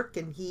to work,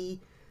 and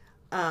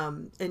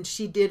and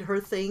she did her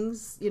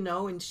things,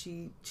 and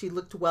she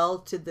looked well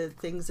to the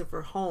things of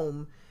her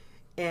home.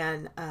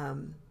 And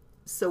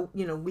so,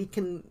 we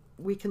can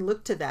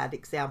look to that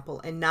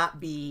example and not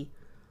be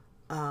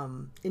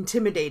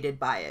intimidated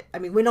by it. I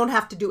mean, we don't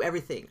have to do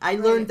everything. I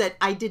learned that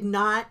I did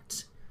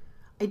not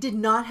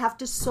have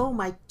to sew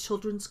my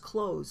children's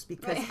clothes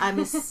because I'm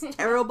a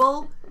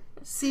terrible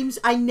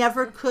I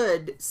never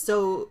could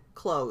sew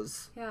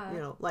clothes.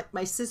 Yeah. Like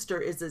my sister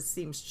is a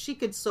seamstress. She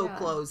could sew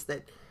clothes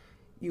that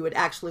you would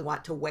actually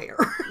want to wear.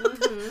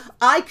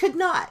 I could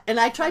not. And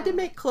I tried to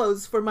make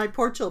clothes for my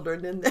poor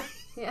children, and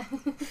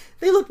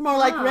they looked more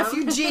like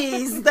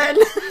refugees than,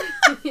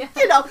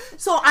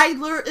 So I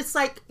learned, it's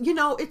like,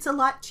 it's a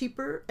lot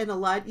cheaper and a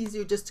lot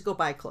easier just to go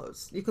buy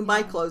clothes. You can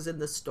buy clothes in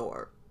the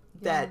store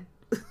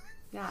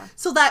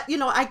so that,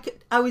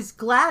 I was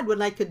glad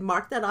when I could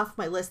mark that off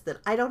my list that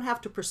I don't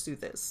have to pursue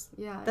this.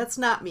 Yeah. That's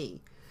not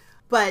me.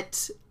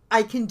 But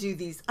I can do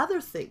these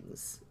other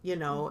things,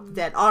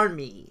 that are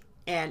me.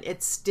 And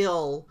it's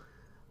still,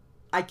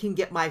 I can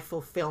get my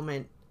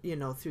fulfillment,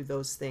 through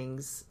those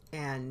things.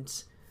 And,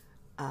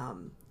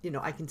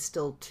 I can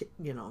still,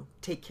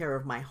 take care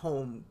of my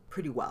home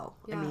pretty well.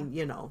 Yeah. I mean,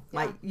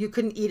 you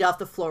couldn't eat off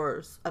the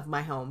floors of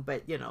my home,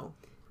 but,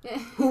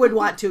 who would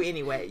want to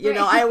anyway?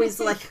 I always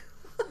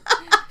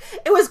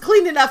it was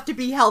clean enough to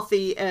be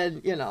healthy,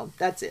 and,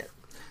 that's it.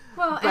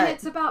 Well, and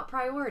it's about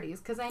priorities,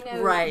 because I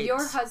know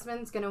your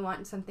husband's going to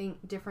want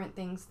different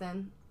things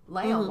than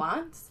Lael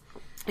wants.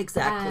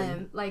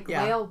 Exactly.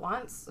 Lael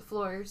wants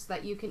floors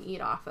that you can eat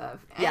off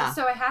of. And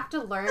so I have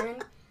to learn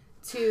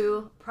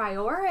to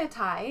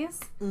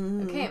prioritize.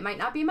 Okay, it might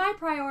not be my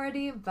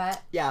priority,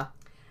 but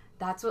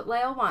that's what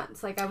Lael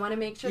wants. Like, I want to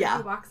make sure that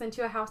he walks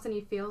into a house and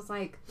he feels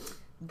like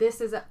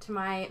this is up to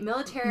my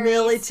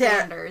military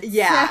standards.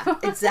 Yeah, so.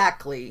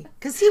 Exactly.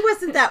 Because he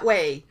wasn't that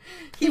way.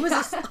 He was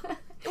a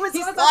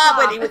slob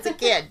when he was a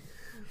kid.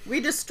 We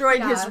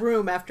destroyed his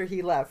room after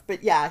he left. But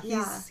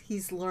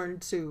he's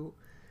learned to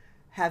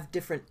have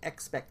different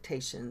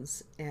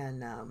expectations.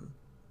 And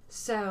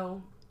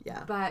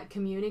but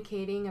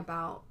communicating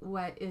about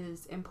what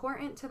is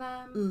important to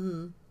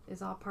them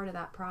is all part of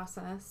that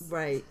process.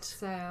 Right.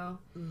 So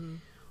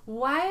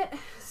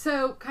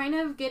so kind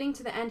of getting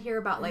to the end here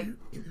about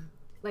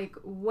like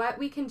what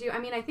we can do. I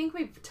mean, I think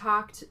we've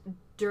talked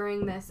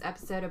during this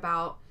episode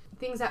about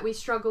things that we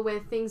struggle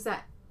with, things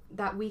that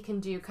we can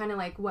do, kind of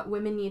like what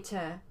women need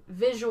to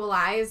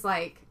visualize,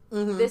 like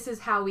this is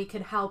how we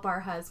could help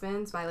our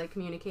husbands by like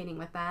communicating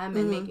with them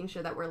and making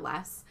sure that we're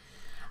less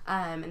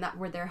and that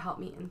we're their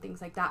helpmeet and things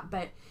like that.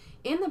 But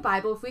in the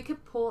Bible, if we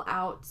could pull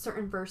out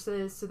certain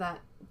verses so that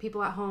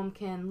people at home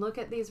can look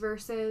at these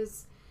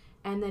verses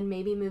and then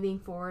maybe moving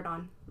forward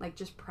on like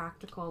just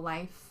practical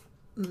life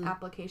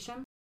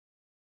application.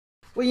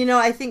 Well,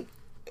 I think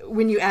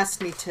when you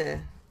asked me to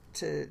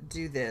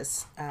do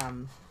this,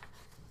 of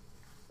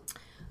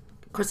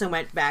course I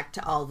went back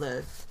to all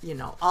the,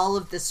 all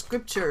of the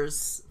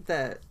scriptures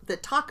that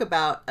talk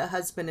about a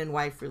husband and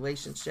wife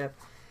relationship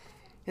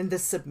and the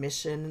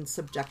submission and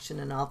subjection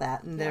and all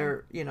that. And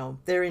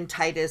they're in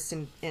Titus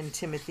and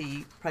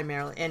Timothy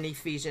primarily, and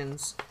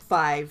Ephesians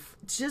 5.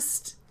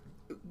 Just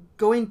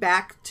going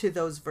back to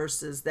those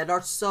verses that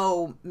are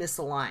so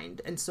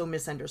misaligned and so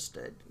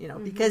misunderstood,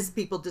 because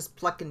people just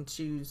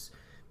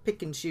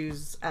pick and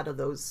choose out of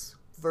those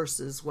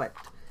verses what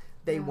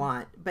they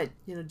want. But,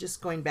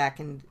 just going back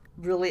and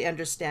really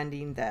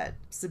understanding that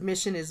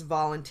submission is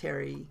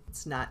voluntary.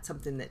 It's not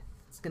something that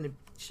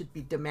should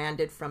be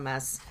demanded from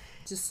us.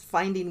 Just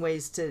finding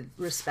ways to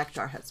respect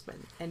our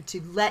husband and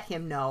to let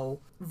him know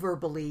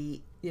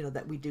verbally,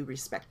 that we do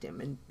respect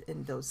him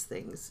and those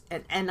things.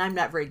 And I'm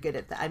not very good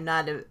at that. I'm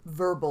not a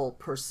verbal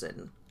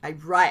person. I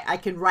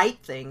can write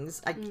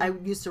things. I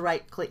used to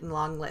write Clayton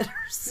Long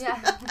letters.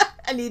 Yeah.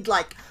 And he'd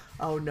like,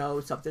 oh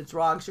no, something's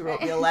wrong. She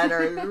wrote me a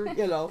letter,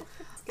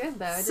 It's good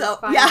though. Just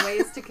find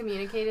ways to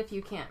communicate if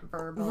you can't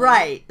verbally.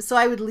 Right. So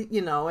I would,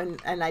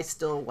 and I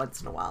still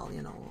once in a while,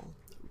 will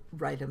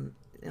write him.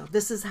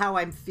 This is how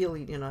I'm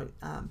feeling,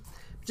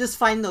 just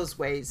find those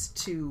ways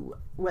to,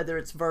 whether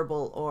it's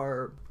verbal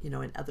or,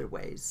 in other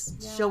ways,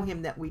 show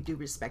him that we do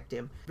respect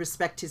him,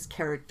 respect his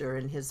character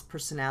and his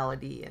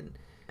personality.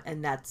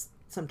 And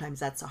sometimes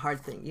that's a hard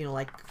thing,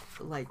 like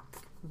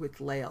with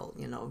Lael,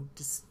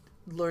 just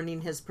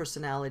learning his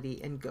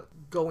personality and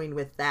going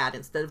with that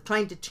instead of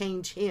trying to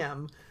change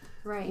him.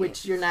 Right.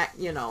 Which you're not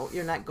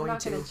going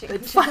to.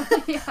 But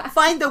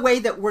find the way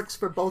that works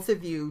for both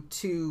of you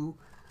to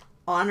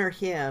honor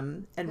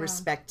him and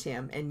respect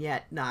him and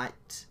yet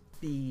not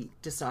be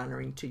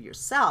dishonoring to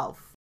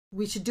yourself.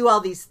 We should do all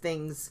these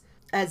things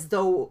as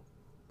though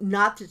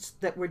not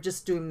that we're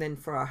just doing them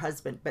for our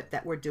husband, but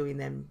that we're doing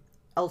them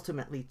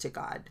ultimately to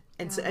God.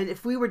 And so, and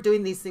if we were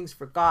doing these things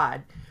for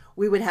God,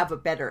 we would have a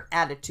better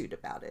attitude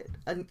about it.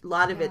 A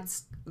lot of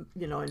it's,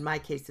 in my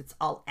case, it's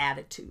all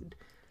attitude.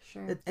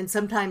 Sure. And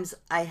sometimes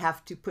I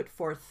have to put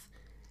forth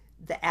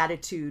the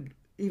attitude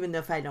even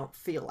if I don't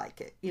feel like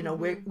it.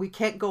 We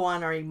can't go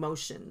on our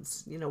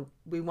emotions.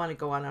 We want to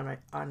go on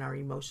our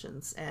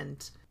emotions.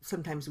 And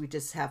sometimes we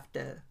just have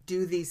to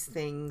do these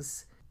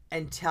things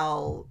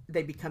until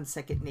they become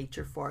second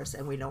nature for us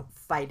and we don't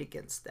fight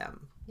against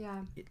them. Yeah.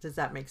 Does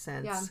that make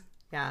sense? Yeah.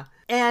 Yeah.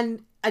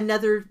 And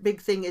another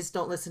big thing is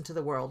don't listen to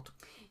the world.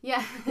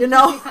 Yeah. I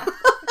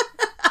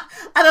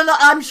don't know.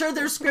 I'm sure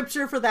there's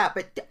scripture for that,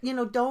 but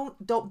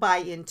don't buy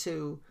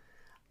into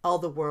all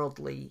the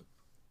worldly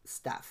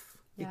stuff.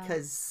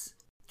 Because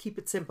keep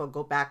it simple,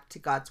 go back to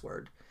God's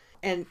word.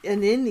 And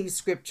in these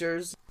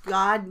scriptures,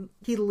 God,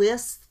 he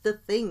lists the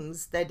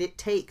things that it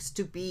takes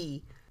to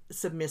be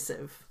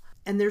submissive.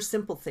 And they're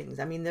simple things.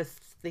 I mean, they're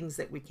things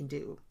that we can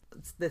do.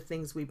 It's the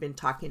things we've been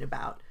talking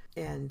about.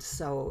 And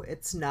so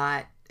it's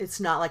not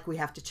like we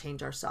have to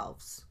change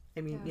ourselves.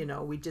 I mean,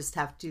 we just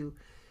have to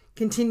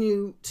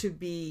continue to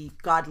be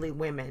godly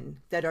women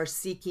that are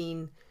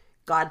seeking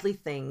godly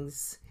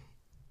things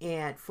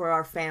and for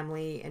our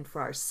family and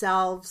for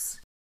ourselves.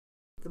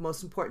 The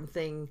most important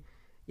thing,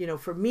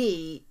 for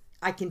me,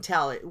 I can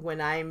tell it when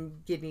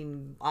I'm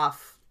getting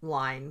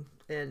offline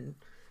and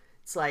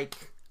it's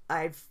like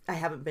I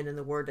haven't been in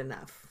the word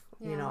enough.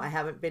 I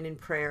haven't been in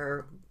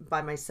prayer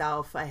by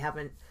myself. I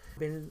haven't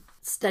been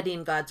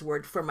studying God's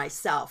word for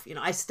myself.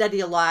 I study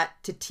a lot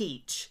to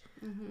teach,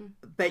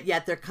 but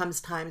yet there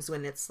comes times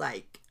when it's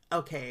like,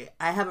 okay,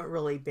 I haven't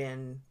really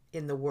been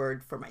in the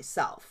word for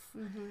myself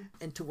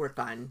and to work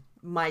on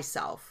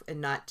myself and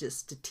not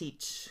just to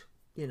teach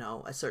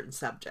a certain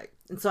subject.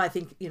 And so I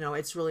think,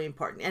 it's really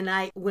important.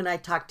 And when I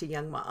talk to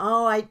young mom,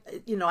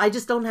 I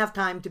just don't have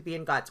time to be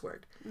in God's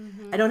word.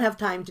 I don't have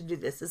time to do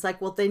this. It's like,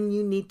 well, then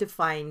you need to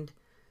find,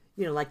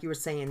 like you were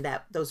saying,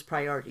 that those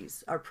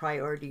priorities, our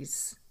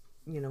priorities,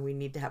 we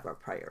need to have our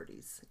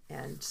priorities.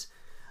 And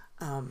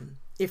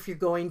if you're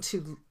going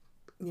to,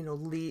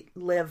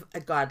 live a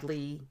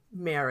godly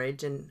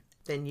marriage, and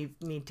then you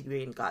need to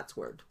be in God's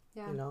word.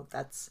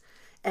 That's,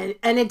 and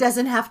it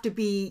doesn't have to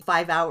be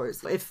 5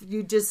 hours. If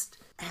you just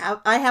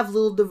I have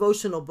little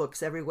devotional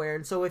books everywhere.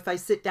 And so if I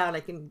sit down, I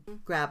can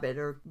grab it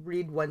or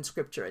read one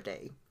scripture a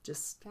day,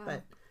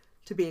 but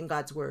to be in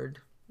God's word.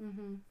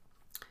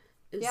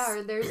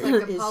 Or there's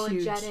like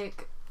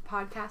apologetic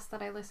podcasts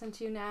that I listen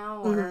to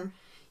now, or,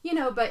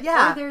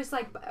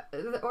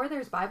 or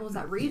there's Bibles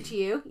that read to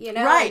you,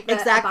 right. Like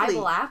exactly.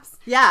 Bible apps.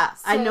 Yeah.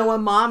 So, I know a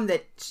mom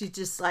that she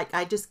just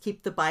I just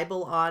keep the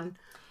Bible on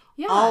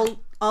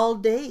all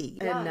day.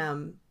 Yeah.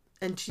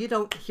 And you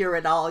don't hear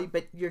it all,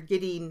 but you're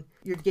getting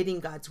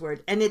God's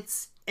word, and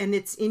it's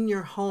in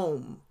your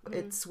home.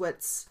 It's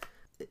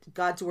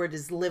God's word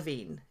is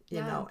living,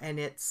 you know, and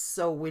it's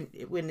so when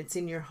it's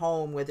in your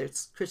home, whether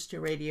it's Christian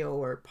radio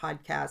or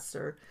podcasts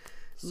or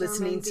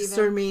listening to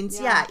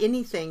sermons,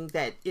 anything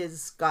that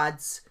is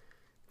God's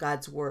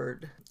God's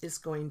word is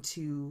going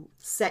to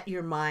set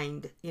your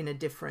mind in a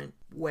different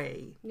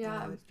way.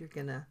 Yeah. You're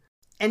gonna,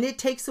 and it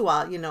takes a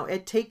while,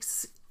 it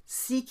takes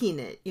seeking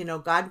it.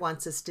 God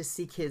wants us to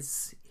seek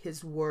his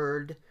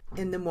word,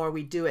 and the more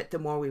we do it, the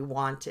more we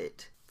want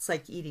it. It's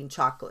like eating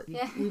chocolate.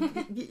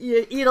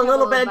 You eat a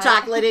little bit of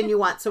chocolate and you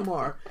want some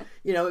more.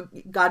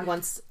 God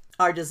wants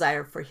our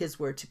desire for his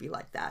word to be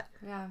like that.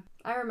 Yeah.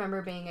 I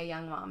remember being a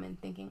young mom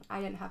and thinking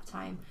I didn't have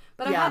time.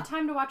 But I had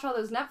time to watch all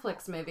those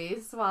Netflix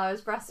movies while I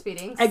was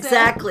breastfeeding.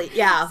 Exactly.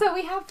 Yeah. So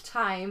we have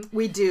time.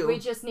 We do. We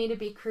just need to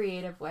be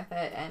creative with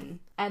it.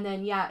 And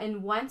then,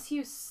 and once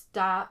you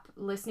stop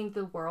listening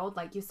to the world,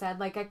 like you said,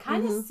 like I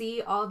kind of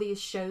see all these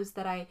shows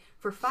that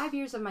for 5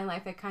 years of my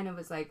life, I kind of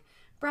was like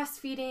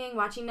breastfeeding,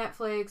 watching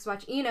Netflix,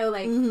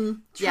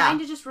 trying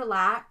to just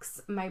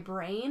relax my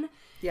brain.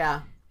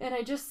 Yeah. And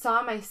I just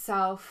saw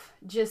myself,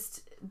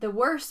 just the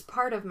worst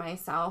part of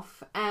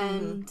myself.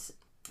 And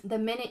the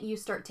minute you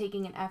start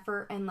taking an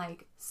effort and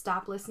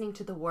stop listening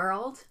to the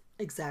world,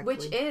 exactly,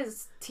 which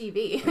is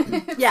TV.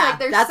 Yeah,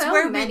 that's so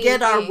where we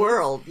get our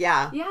world.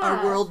 Yeah.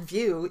 Our world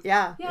view.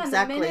 Yeah,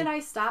 exactly. And the minute I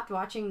stopped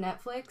watching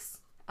Netflix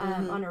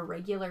on a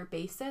regular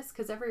basis,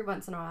 because every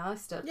once in a while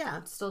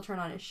I still turn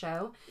on a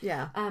show.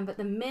 Yeah. But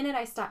the minute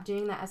I stopped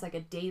doing that as a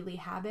daily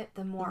habit,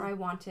 the more I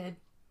wanted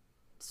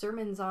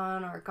sermons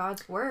on or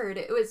God's word.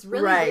 It was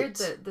really weird,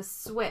 the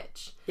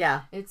switch.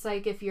 Yeah. It's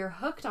like if you're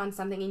hooked on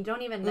something and you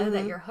don't even know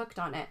that you're hooked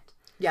on it.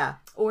 Yeah.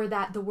 Or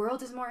that the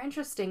world is more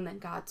interesting than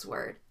God's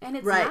word. And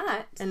it's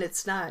not. And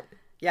it's not.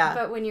 Yeah.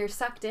 But when you're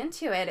sucked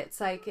into it,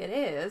 it's like it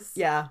is.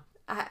 Yeah.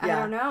 I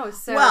don't know.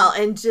 So well,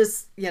 and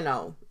just,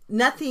 there's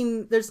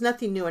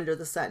nothing new under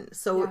the sun.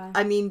 So,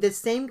 I mean, the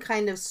same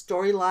kind of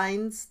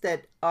storylines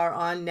that are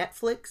on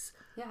Netflix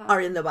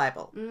are in the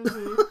Bible.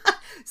 Mm-hmm.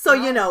 So,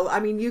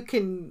 you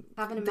can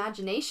have an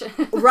imagination.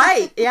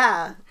 Right.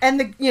 Yeah. And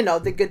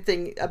the good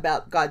thing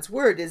about God's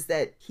word is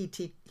that he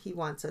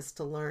wants us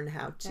to learn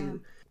how to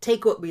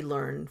take what we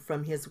learn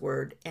from his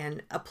word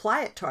and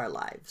apply it to our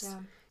lives. Yeah.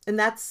 And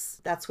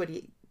that's what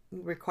he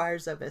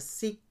requires of us.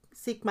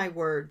 Seek my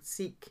word,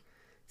 seek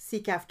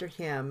after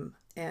him,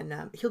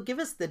 and he'll give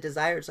us the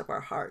desires of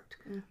our heart.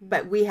 Mm-hmm.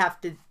 But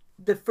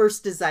the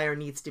first desire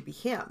needs to be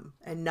him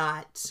and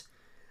not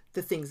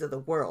the things of the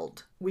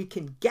world. We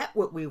can get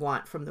what we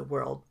want from the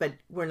world, but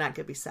we're not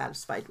going to be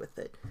satisfied with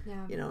it.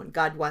 Yeah. And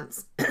God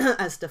wants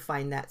us to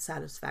find that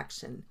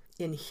satisfaction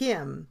in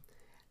him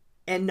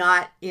and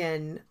not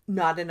in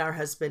our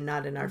husband,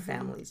 not in our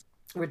families.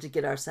 We're to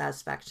get our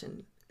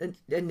satisfaction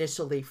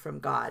initially from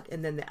God,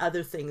 and then the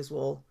other things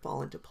will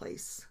fall into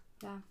place.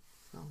 Yeah.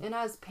 So. And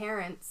as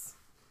parents,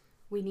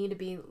 we need to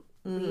be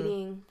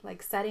leading,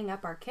 setting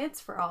up our kids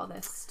for all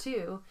this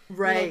too.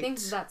 Right. And I think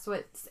that's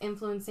what's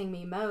influencing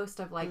me most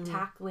of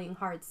tackling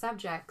hard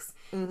subjects.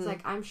 It's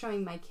I'm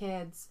showing my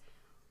kids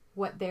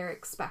what they're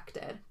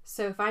expected.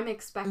 So if I'm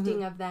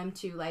expecting of them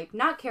to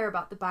not care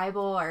about the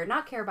Bible or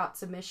not care about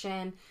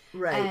submission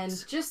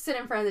and just sit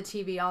in front of the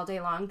TV all day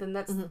long, then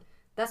that's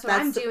what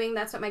I'm doing.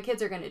 That's what my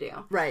kids are going to do.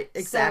 Right.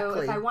 Exactly.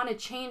 So if I want to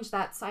change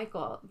that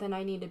cycle, then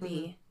I need to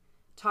be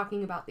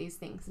talking about these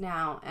things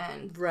now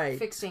and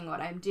fixing what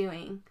I'm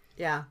doing.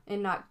 Yeah.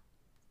 And not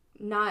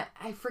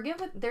I forget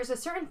there's a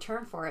certain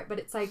term for it, but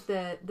it's like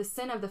the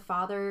sin of the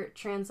father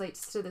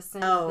translates to the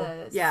sin of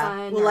the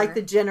son. Well, like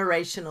the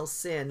generational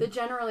sin.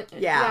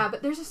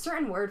 But there's a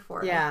certain word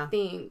for it, I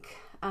think.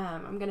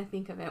 I'm going to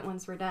think of it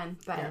once we're done,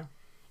 but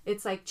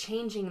it's like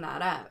changing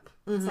that up.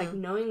 It's like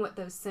knowing what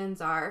those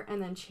sins are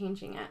and then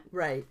changing it.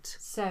 Right.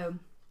 So.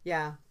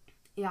 Yeah.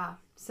 Yeah.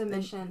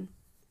 Submission.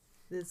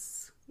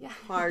 It's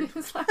hard.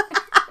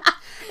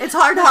 It's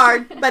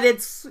hard, but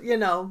it's,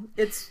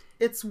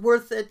 it's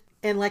worth it.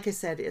 And like I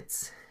said,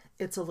 it's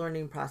a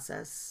learning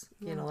process,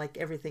 like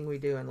everything we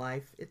do in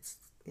life. It's,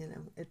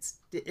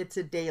 it's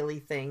a daily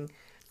thing.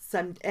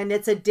 And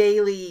it's a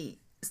daily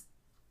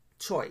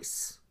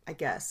choice, I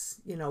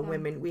guess.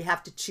 Women, we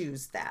have to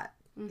choose that,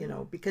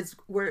 because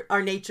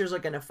our natures are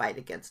going to fight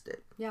against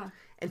it. Yeah.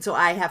 And so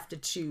I have to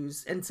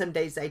choose. And some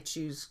days I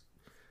choose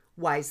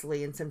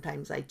wisely, and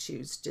sometimes I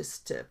choose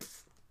just to,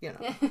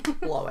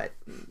 blow it.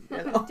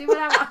 Do what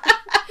I want.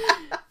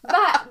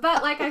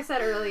 But like I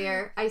said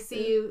earlier, I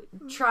see you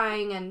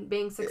trying and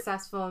being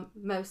successful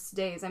most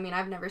days. I mean,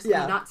 I've never seen you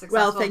not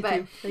successful. Well,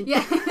 thank you.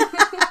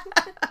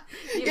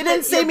 You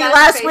didn't see me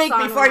last week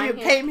before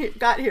you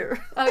got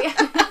here. Oh,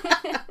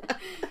 yeah.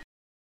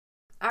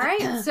 All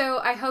right. So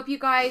I hope you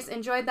guys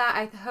enjoyed that.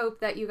 I hope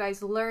that you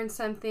guys learned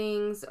some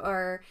things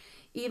or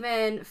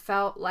even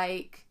felt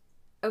like,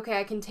 okay,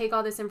 I can take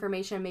all this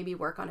information and maybe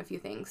work on a few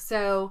things.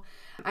 So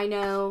I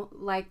know,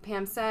 like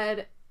Pam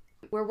said,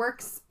 we're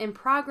works in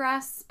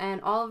progress,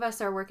 and all of us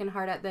are working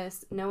hard at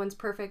this. No one's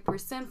perfect. We're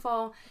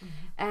sinful,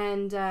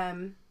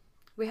 and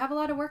we have a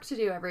lot of work to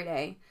do every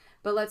day.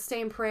 But let's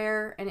stay in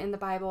prayer and in the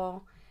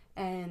Bible,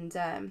 and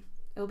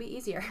it'll be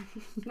easier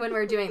when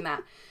we're doing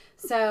that.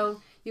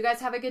 So you guys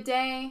have a good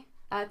day.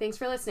 Thanks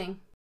for listening.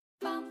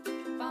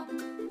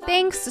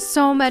 Thanks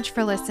so much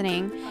for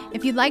listening.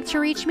 If you'd like to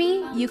reach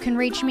me, you can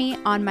reach me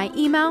on my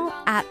email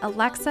at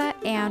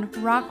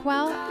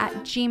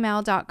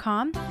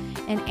alexaannrockwell@gmail.com.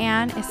 And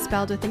Ann is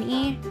spelled with an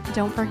E.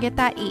 Don't forget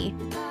that E.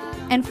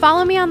 And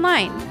follow me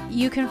online.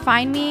 You can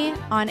find me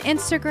on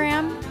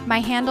Instagram.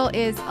 My handle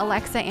is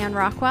Alexa Ann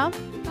Rockwell.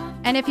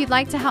 And if you'd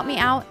like to help me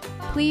out,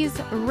 please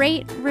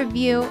rate,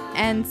 review,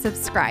 and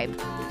subscribe.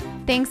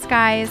 Thanks,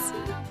 guys.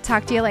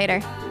 Talk to you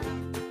later.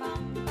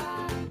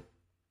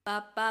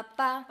 Ba ba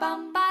ba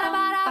bum ba da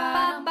ba da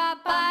ba ba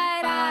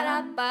ba da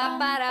ba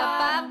ba da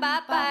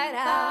ba ba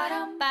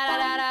da